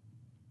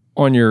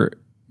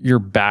your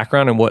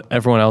background and what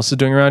everyone else is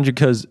doing around you.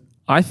 Because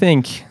I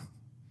think,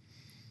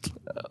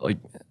 like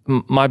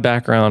my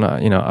background,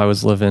 I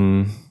was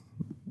living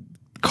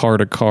car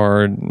to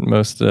car,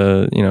 most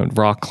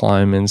rock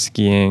climbing,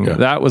 skiing. Yeah.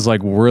 That was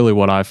like really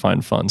what I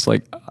find fun. So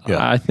like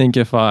I think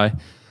if I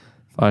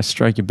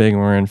strike it big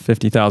and we're in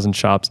 50,000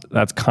 shops,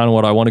 that's kind of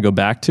what I want to go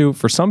back to.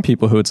 For some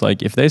people who it's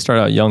like if they start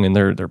out young and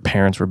their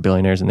parents were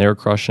billionaires and they were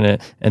crushing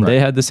it and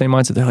they had the same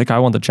mindset, they're like, I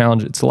want the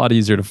challenge. It's a lot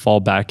easier to fall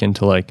back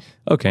into like,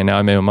 okay, now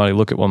I made my money.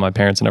 Look at what my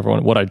parents and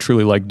everyone, what I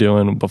truly like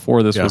doing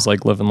before this was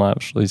like living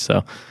lavishly. So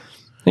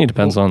I think it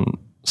depends on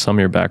some of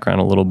your background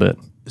a little bit.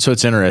 So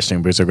it's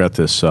interesting because I've got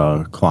this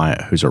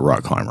client who's a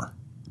rock climber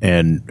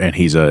and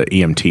he's a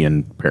EMT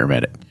and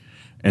paramedic.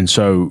 And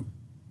so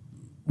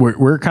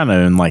we're kind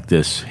of in like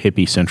this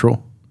hippie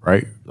central,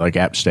 right? Like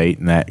App State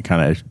and that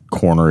kind of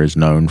corner is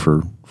known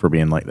for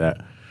being like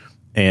that.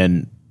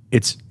 And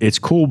it's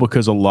cool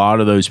because a lot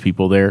of those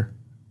people there,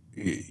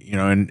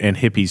 and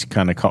hippies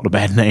kind of caught a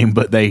bad name,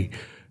 but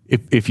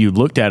if you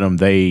looked at them,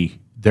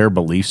 their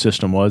belief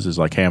system is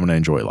like, hey, I'm going to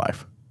enjoy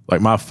life. Like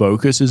my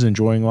focus is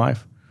enjoying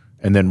life.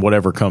 And then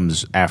whatever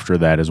comes after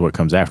that is what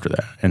comes after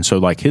that. And so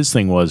like his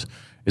thing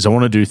is I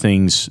want to do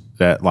things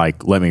that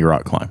like let me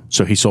rock climb.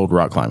 So he sold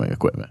rock climbing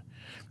equipment.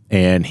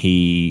 And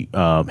he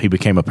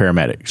became a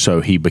paramedic. So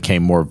he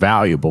became more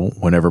valuable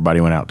when everybody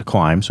went out to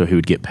climb. So he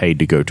would get paid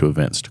to go to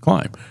events to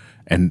climb.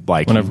 And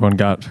like when everyone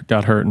got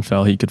hurt and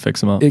fell, he could fix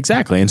them up.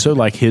 Exactly. And so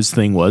like his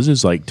thing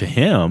is like to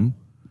him,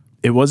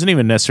 it wasn't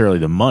even necessarily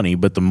the money,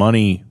 but the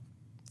money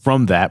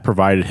from that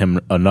provided him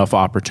enough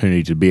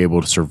opportunity to be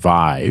able to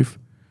survive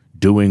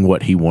doing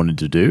what he wanted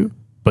to do.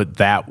 But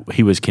that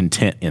he was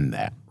content in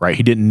that, right?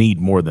 He didn't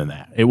need more than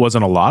that. It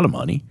wasn't a lot of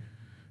money.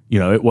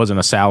 It wasn't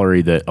a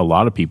salary that a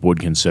lot of people would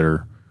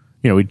consider.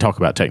 We'd talk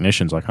about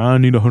technicians like, I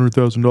need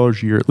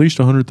 $100,000 a year, at least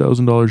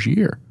 $100,000 a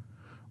year.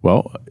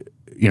 Well,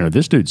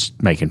 this dude's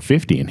making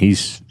 50 and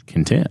he's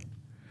content.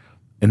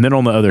 And then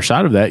on the other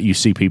side of that, you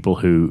see people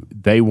who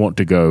they want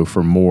to go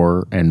for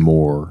more and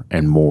more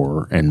and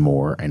more and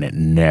more, and it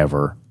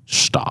never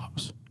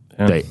stops.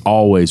 Yeah. They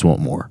always want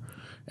more,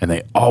 and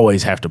they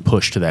always have to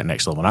push to that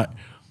next level. And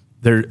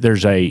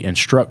there's a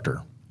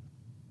instructor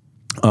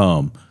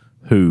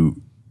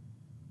who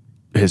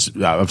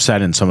I've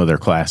sat in some of their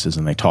classes,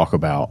 and they talk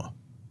about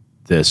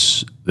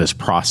this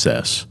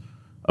process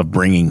of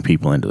bringing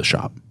people into the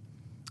shop.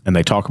 And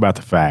they talk about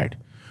the fact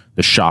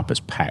the shop is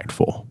packed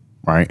full,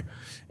 right?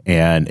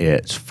 And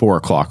it's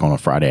 4:00 on a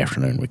Friday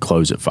afternoon. We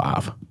close at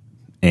 5:00,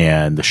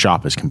 and the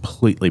shop is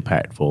completely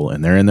packed full,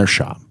 and they're in their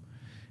shop.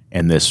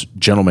 And this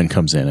gentleman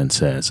comes in and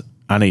says,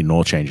 I need an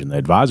oil change. And the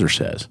advisor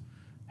says,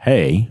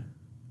 hey,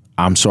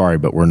 I'm sorry,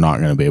 but we're not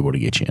going to be able to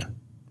get you in,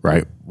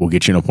 right? We'll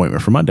get you an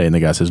appointment for Monday. And the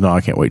guy says, no, I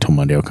can't wait till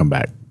Monday. I'll come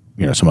back,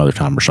 some other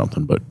time or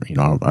something. But,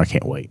 I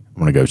can't wait.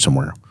 I'm going to go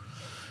somewhere.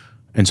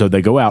 And so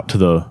they go out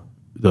to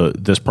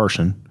this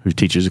person who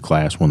teaches a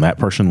class. When that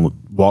person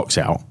walks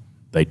out,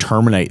 they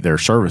terminate their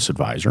service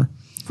advisor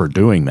for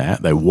doing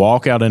that. They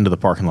walk out into the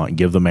parking lot and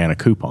give the man a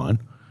coupon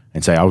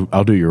and say,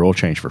 I'll do your oil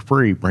change for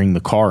free. Bring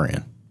the car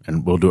in,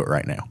 and we'll do it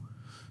right now.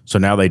 So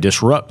now they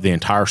disrupt the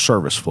entire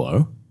service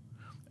flow,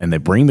 and they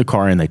bring the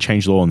car in, they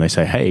change the oil, and they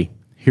say, hey,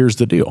 here's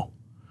the deal.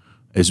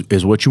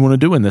 Is what you want to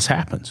do when this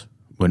happens,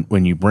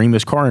 when you bring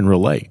this car in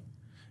real late.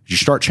 You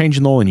start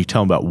changing the oil, and you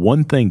tell them about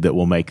one thing that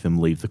will make them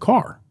leave the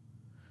car.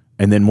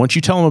 And then once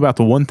you tell them about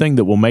the one thing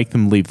that will make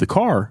them leave the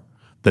car,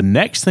 the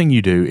next thing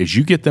you do is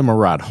you get them a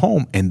ride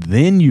home, and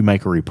then you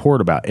make a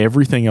report about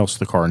everything else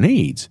the car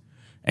needs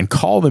and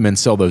call them and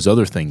sell those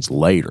other things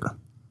later,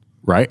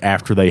 right?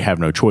 After they have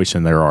no choice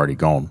and they're already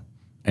gone.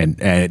 And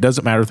it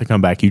doesn't matter if they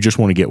come back. You just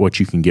want to get what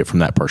you can get from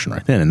that person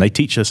right then. And they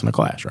teach this in a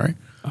class, right?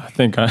 I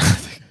think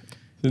the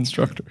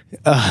instructor.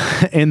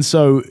 And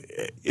so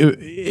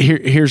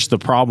here's the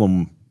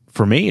problem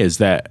for me is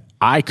that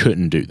I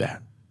couldn't do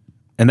that.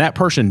 And that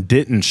person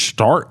didn't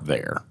start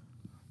there.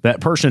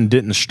 That person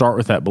didn't start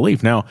with that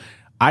belief. Now,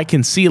 I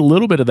can see a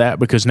little bit of that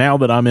because now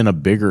that I'm in a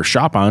bigger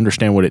shop, I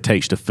understand what it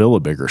takes to fill a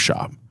bigger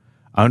shop.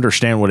 I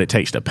understand what it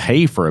takes to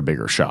pay for a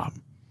bigger shop.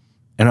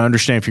 And I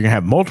understand if you're going to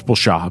have multiple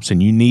shops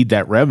and you need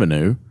that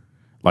revenue,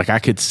 like I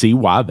could see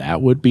why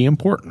that would be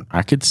important.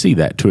 I could see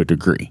that to a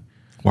degree.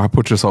 Why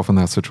put yourself in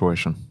that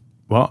situation?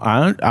 Well,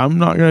 I'm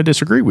not going to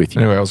disagree with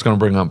you. Anyway, I was going to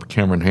bring up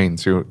Cameron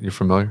Haynes. You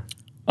familiar?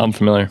 I'm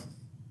familiar.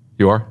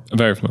 You are? I'm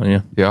very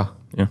familiar, yeah.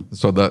 Yeah.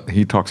 So that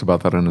he talks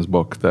about that in his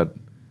book, that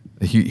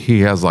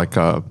he has like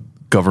a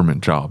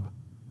government job.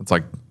 It's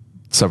like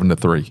 7 to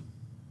 3.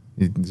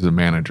 He's a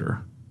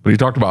manager. But he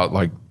talked about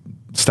like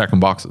stacking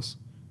boxes.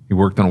 He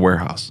worked in a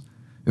warehouse,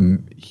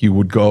 and he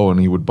would go and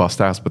he would bust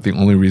ass. But the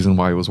only reason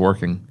why he was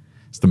working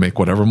is to make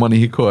whatever money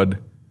he could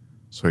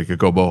so he could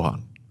go bow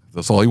hunt.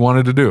 That's all he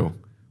wanted to do,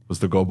 was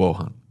to go bow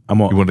hunt. He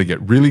wanted to get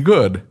really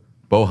good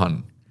bow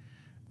hunting.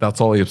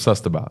 That's all he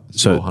obsessed about.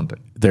 So bow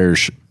hunting.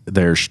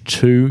 There's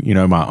two,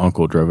 my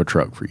uncle drove a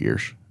truck for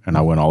years, and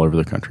I went all over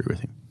the country with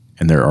him.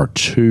 And there are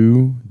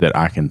two that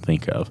I can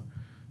think of,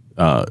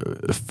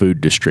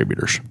 food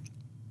distributors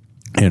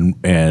and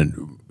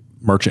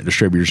Merchant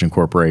Distributors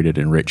Incorporated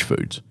and Rich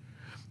Foods.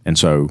 And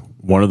so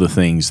one of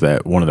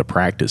the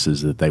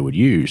practices that they would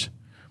use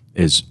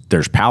is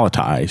there's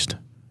palletized,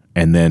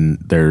 and then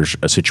there's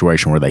a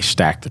situation where they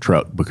stack the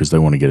truck because they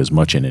want to get as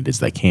much in it as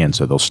they can.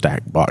 So they'll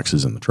stack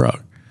boxes in the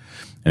truck.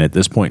 And at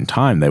this point in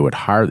time, they would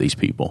hire these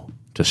people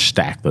to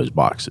stack those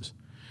boxes.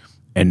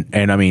 And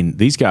I mean,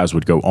 these guys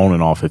would go on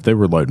and off. If they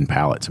were loading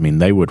pallets, I mean,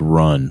 they would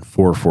run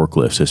 4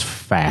 forklifts as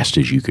fast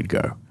as you could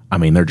go. I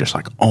mean, they're just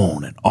like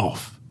on and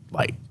off,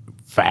 like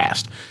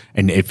fast.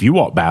 And if you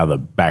walk by the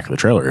back of the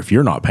trailer, if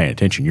you're not paying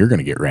attention, you're going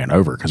to get ran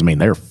over because, I mean,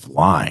 they're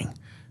flying.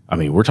 I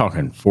mean, we're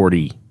talking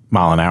 40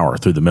 mile an hour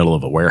through the middle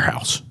of a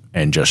warehouse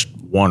and just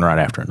one right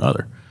after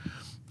another.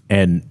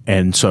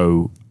 And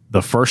so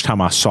the first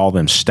time I saw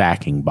them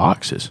stacking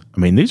boxes, I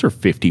mean, these are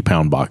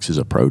 50-pound boxes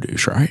of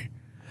produce, right?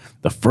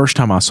 The first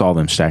time I saw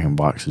them stacking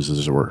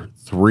boxes, there were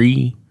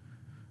 3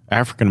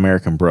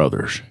 African-American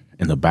brothers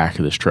in the back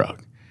of this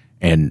truck.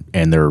 And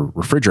they're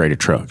refrigerated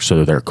trucks,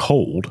 so they're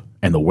cold,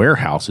 and the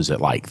warehouse is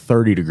at like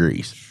 30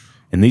 degrees.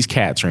 And these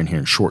cats are in here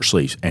in short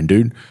sleeves. And,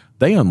 dude,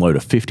 they unload a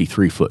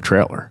 53-foot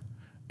trailer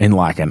in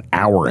like an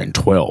hour and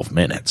 12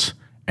 minutes.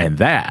 And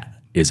that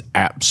is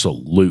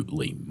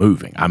absolutely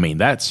moving. I mean,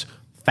 that's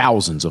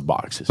thousands of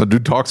boxes. The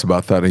dude talks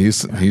about that. He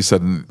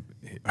said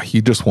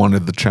he just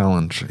wanted the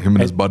challenge. Him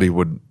and his buddy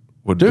would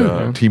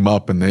team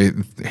up, and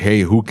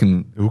who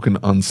can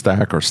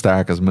unstack or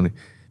stack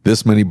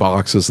this many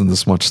boxes in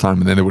this much time,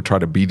 and then they would try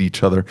to beat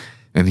each other.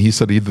 And he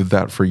said he did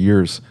that for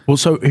years. Well,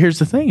 so here's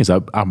the thing: is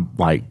I'm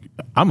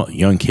a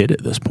young kid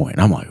at this point.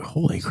 I'm like,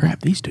 holy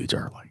crap, these dudes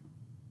are like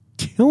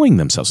killing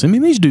themselves. I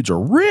mean, these dudes are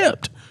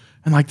ripped,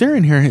 and like they're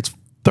in here, and it's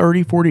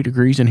 30, 40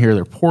 degrees in here.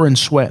 They're pouring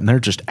sweat, and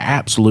they're just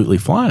absolutely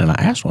flying. And I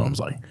asked one, I was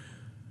like,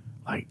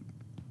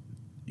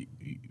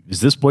 is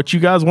this what you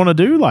guys want to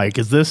do? Like,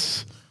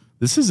 this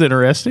is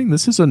interesting.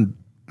 This is a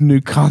new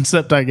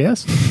concept, I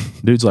guess.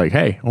 Dude's like,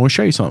 hey, I want to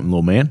show you something,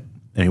 little man.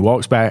 And he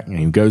walks back and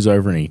he goes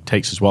over and he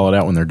takes his wallet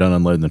out when they're done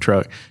unloading the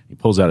truck. He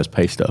pulls out his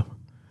pay stub.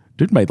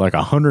 Dude made like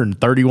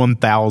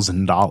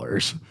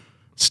 $131,000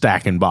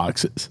 stacking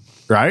boxes,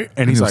 right?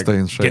 And he's like,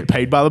 get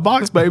paid by the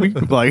box, baby.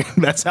 Like,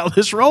 that's how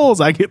this rolls.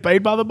 I get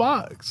paid by the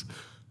box.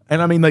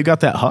 And I mean, they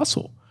got that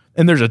hustle.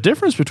 And there's a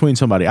difference between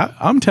somebody.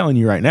 I'm telling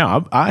you right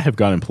now, I have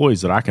got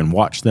employees that I can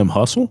watch them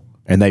hustle,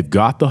 and they've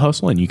got the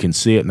hustle, and you can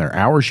see it in their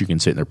hours. You can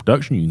see it in their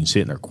production. You can see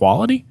it in their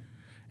quality.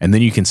 And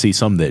then you can see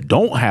some that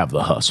don't have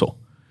the hustle.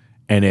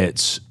 And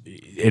it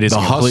is the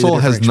hustle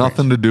has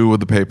nothing to do with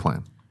the pay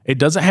plan. It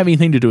doesn't have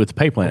anything to do with the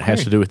pay plan. It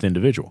has to do with the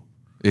individual.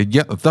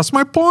 Yeah, that's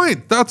my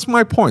point. That's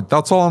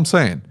all I'm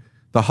saying.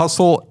 The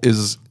hustle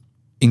is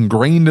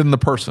ingrained in the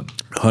person.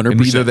 100%.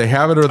 And either they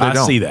have it or they don't.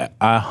 I see that.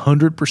 I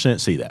 100%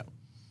 see that.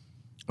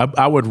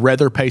 I would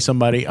rather pay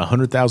somebody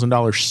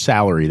 $100,000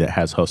 salary that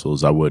has hustle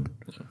as I would.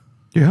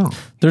 Yeah.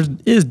 There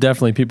is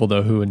definitely people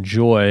though who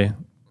enjoyed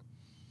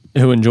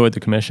the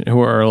commission, who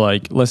are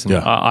like, listen,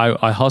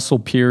 I hustle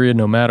period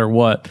no matter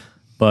what,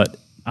 but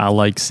I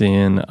like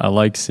seeing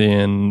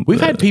we've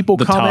had people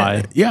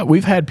comment. Yeah,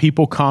 we've had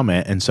people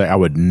comment and say, I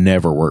would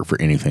never work for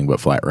anything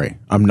but flat rate.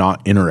 I'm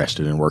not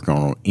interested in working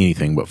on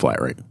anything but flat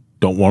rate.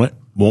 Don't want it,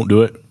 won't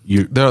do it.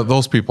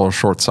 Those people are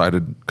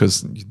short-sighted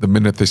because the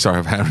minute they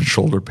start having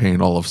shoulder pain,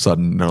 all of a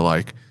sudden they're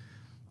like,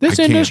 this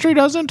industry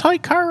doesn't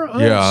take care of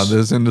us. Yeah,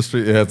 this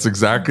industry, that's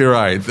exactly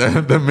right.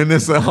 The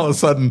minute all of a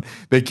sudden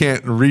they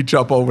can't reach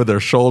up over their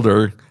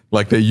shoulder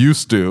like they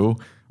used to,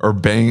 or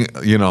bang,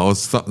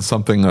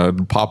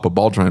 something, pop a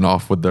ball joint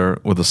off with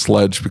a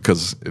sledge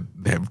because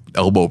they have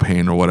elbow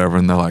pain or whatever,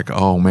 and they're like,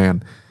 oh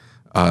man,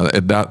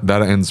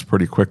 that ends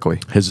pretty quickly.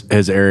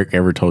 Has Eric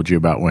ever told you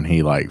about when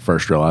he like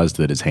first realized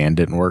that his hand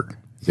didn't work?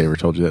 Has he ever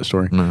told you that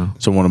story? No.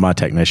 So one of my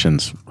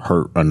technicians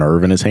hurt a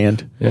nerve in his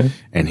hand,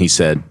 and he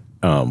said,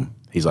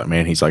 he's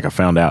like, I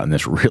found out in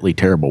this really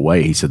terrible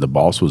way. He said the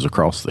boss was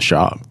across the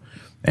shop,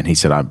 and he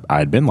said I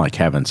had been like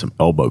having some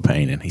elbow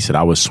pain, and he said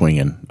I was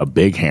swinging a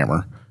big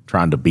hammer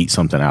trying to beat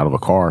something out of a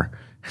car.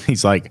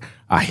 He's like,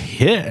 I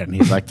hit, and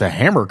he's like, the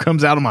hammer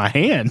comes out of my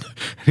hand.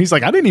 And he's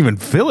like, I didn't even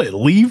feel it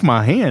leave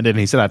my hand. And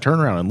he said, I turn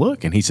around and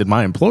look, and he said,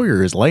 my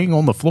employer is laying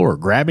on the floor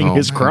grabbing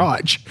his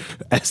crotch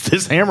as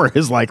this hammer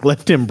has like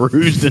left him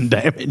bruised and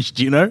damaged,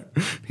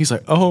 He's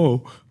like,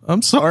 oh,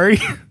 I'm sorry.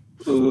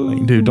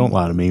 Like, dude, don't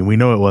lie to me. We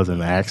know it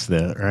wasn't an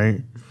accident,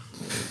 right?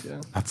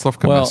 Yeah. That stuff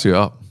can mess you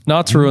up.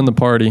 Not to ruin the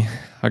party,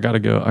 I gotta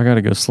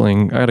go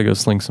sling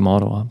some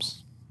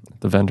AutoOps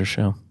at the vendor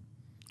show.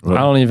 Well,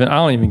 I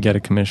don't even get a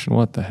commission.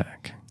 What the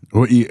heck?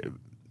 Well,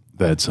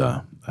 that's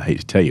I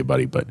hate to tell you,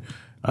 buddy, but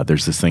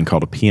there's this thing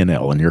called a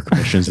P&L, and your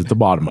commission's at the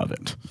bottom of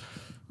it.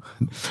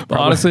 But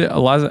honestly,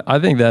 Eliza, I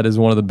think that is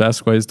one of the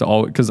best ways to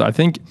always, because I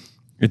think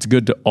it's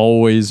good to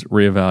always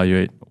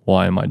reevaluate,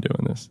 why am I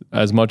doing this,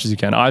 as much as you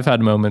can. I've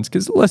had moments,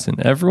 because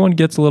listen, everyone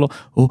gets a little,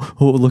 oh,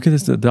 look at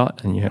this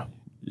dot, and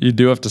you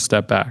do have to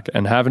step back,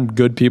 and having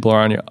good people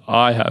around you.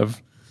 I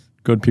have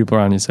good people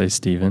around you say,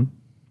 Steven,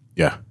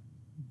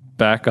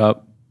 back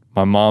up.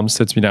 My mom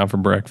sits me down for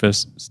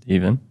breakfast.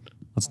 Steven,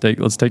 let's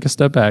take a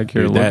step back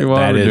here. Dude, look at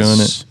why we're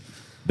doing it.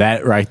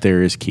 That right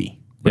there is key.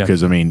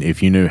 Because, I mean,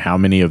 if you knew how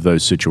many of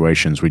those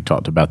situations, we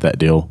talked about that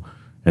deal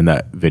in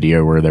that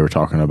video where they were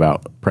talking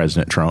about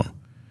President Trump.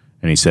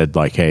 And he said,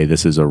 like, hey,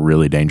 this is a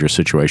really dangerous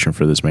situation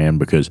for this man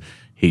because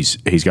he's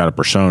got a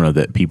persona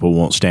that people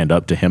won't stand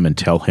up to him and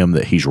tell him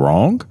that he's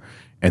wrong.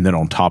 And then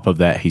on top of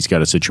that, he's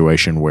got a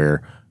situation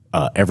where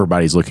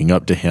everybody's looking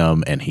up to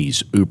him and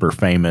he's uber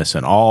famous,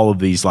 and all of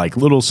these like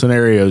little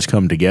scenarios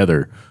come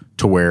together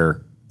to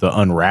where the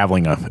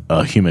unraveling of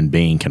a human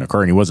being can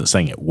occur. And he wasn't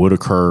saying it would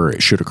occur, or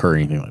it should occur, or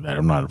anything like that.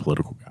 I'm not a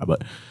political guy,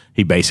 but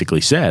he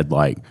basically said,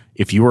 like,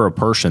 if you are a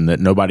person that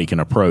nobody can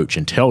approach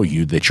and tell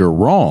you that you're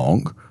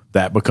wrong,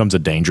 that becomes a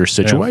dangerous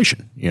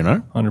situation,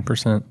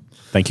 100%.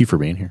 Thank you for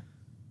being here.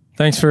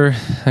 Thanks for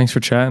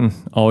chatting.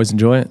 Always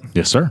enjoy it.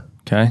 Yes, sir.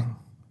 Okay.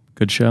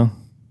 Good show.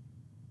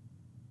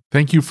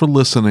 Thank you for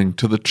listening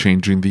to the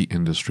Changing the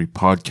Industry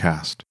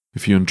podcast.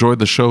 If you enjoyed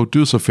the show,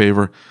 do us a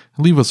favor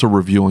and leave us a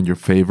review on your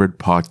favorite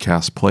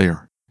podcast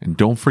player. And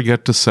don't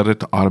forget to set it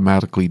to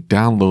automatically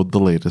download the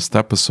latest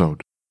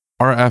episode.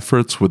 Our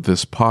efforts with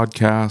this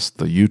podcast,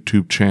 the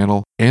YouTube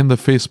channel, and the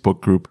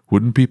Facebook group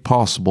wouldn't be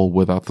possible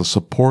without the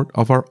support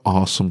of our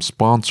awesome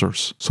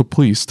sponsors. So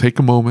please take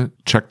a moment,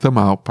 check them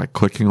out by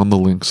clicking on the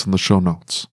links in the show notes.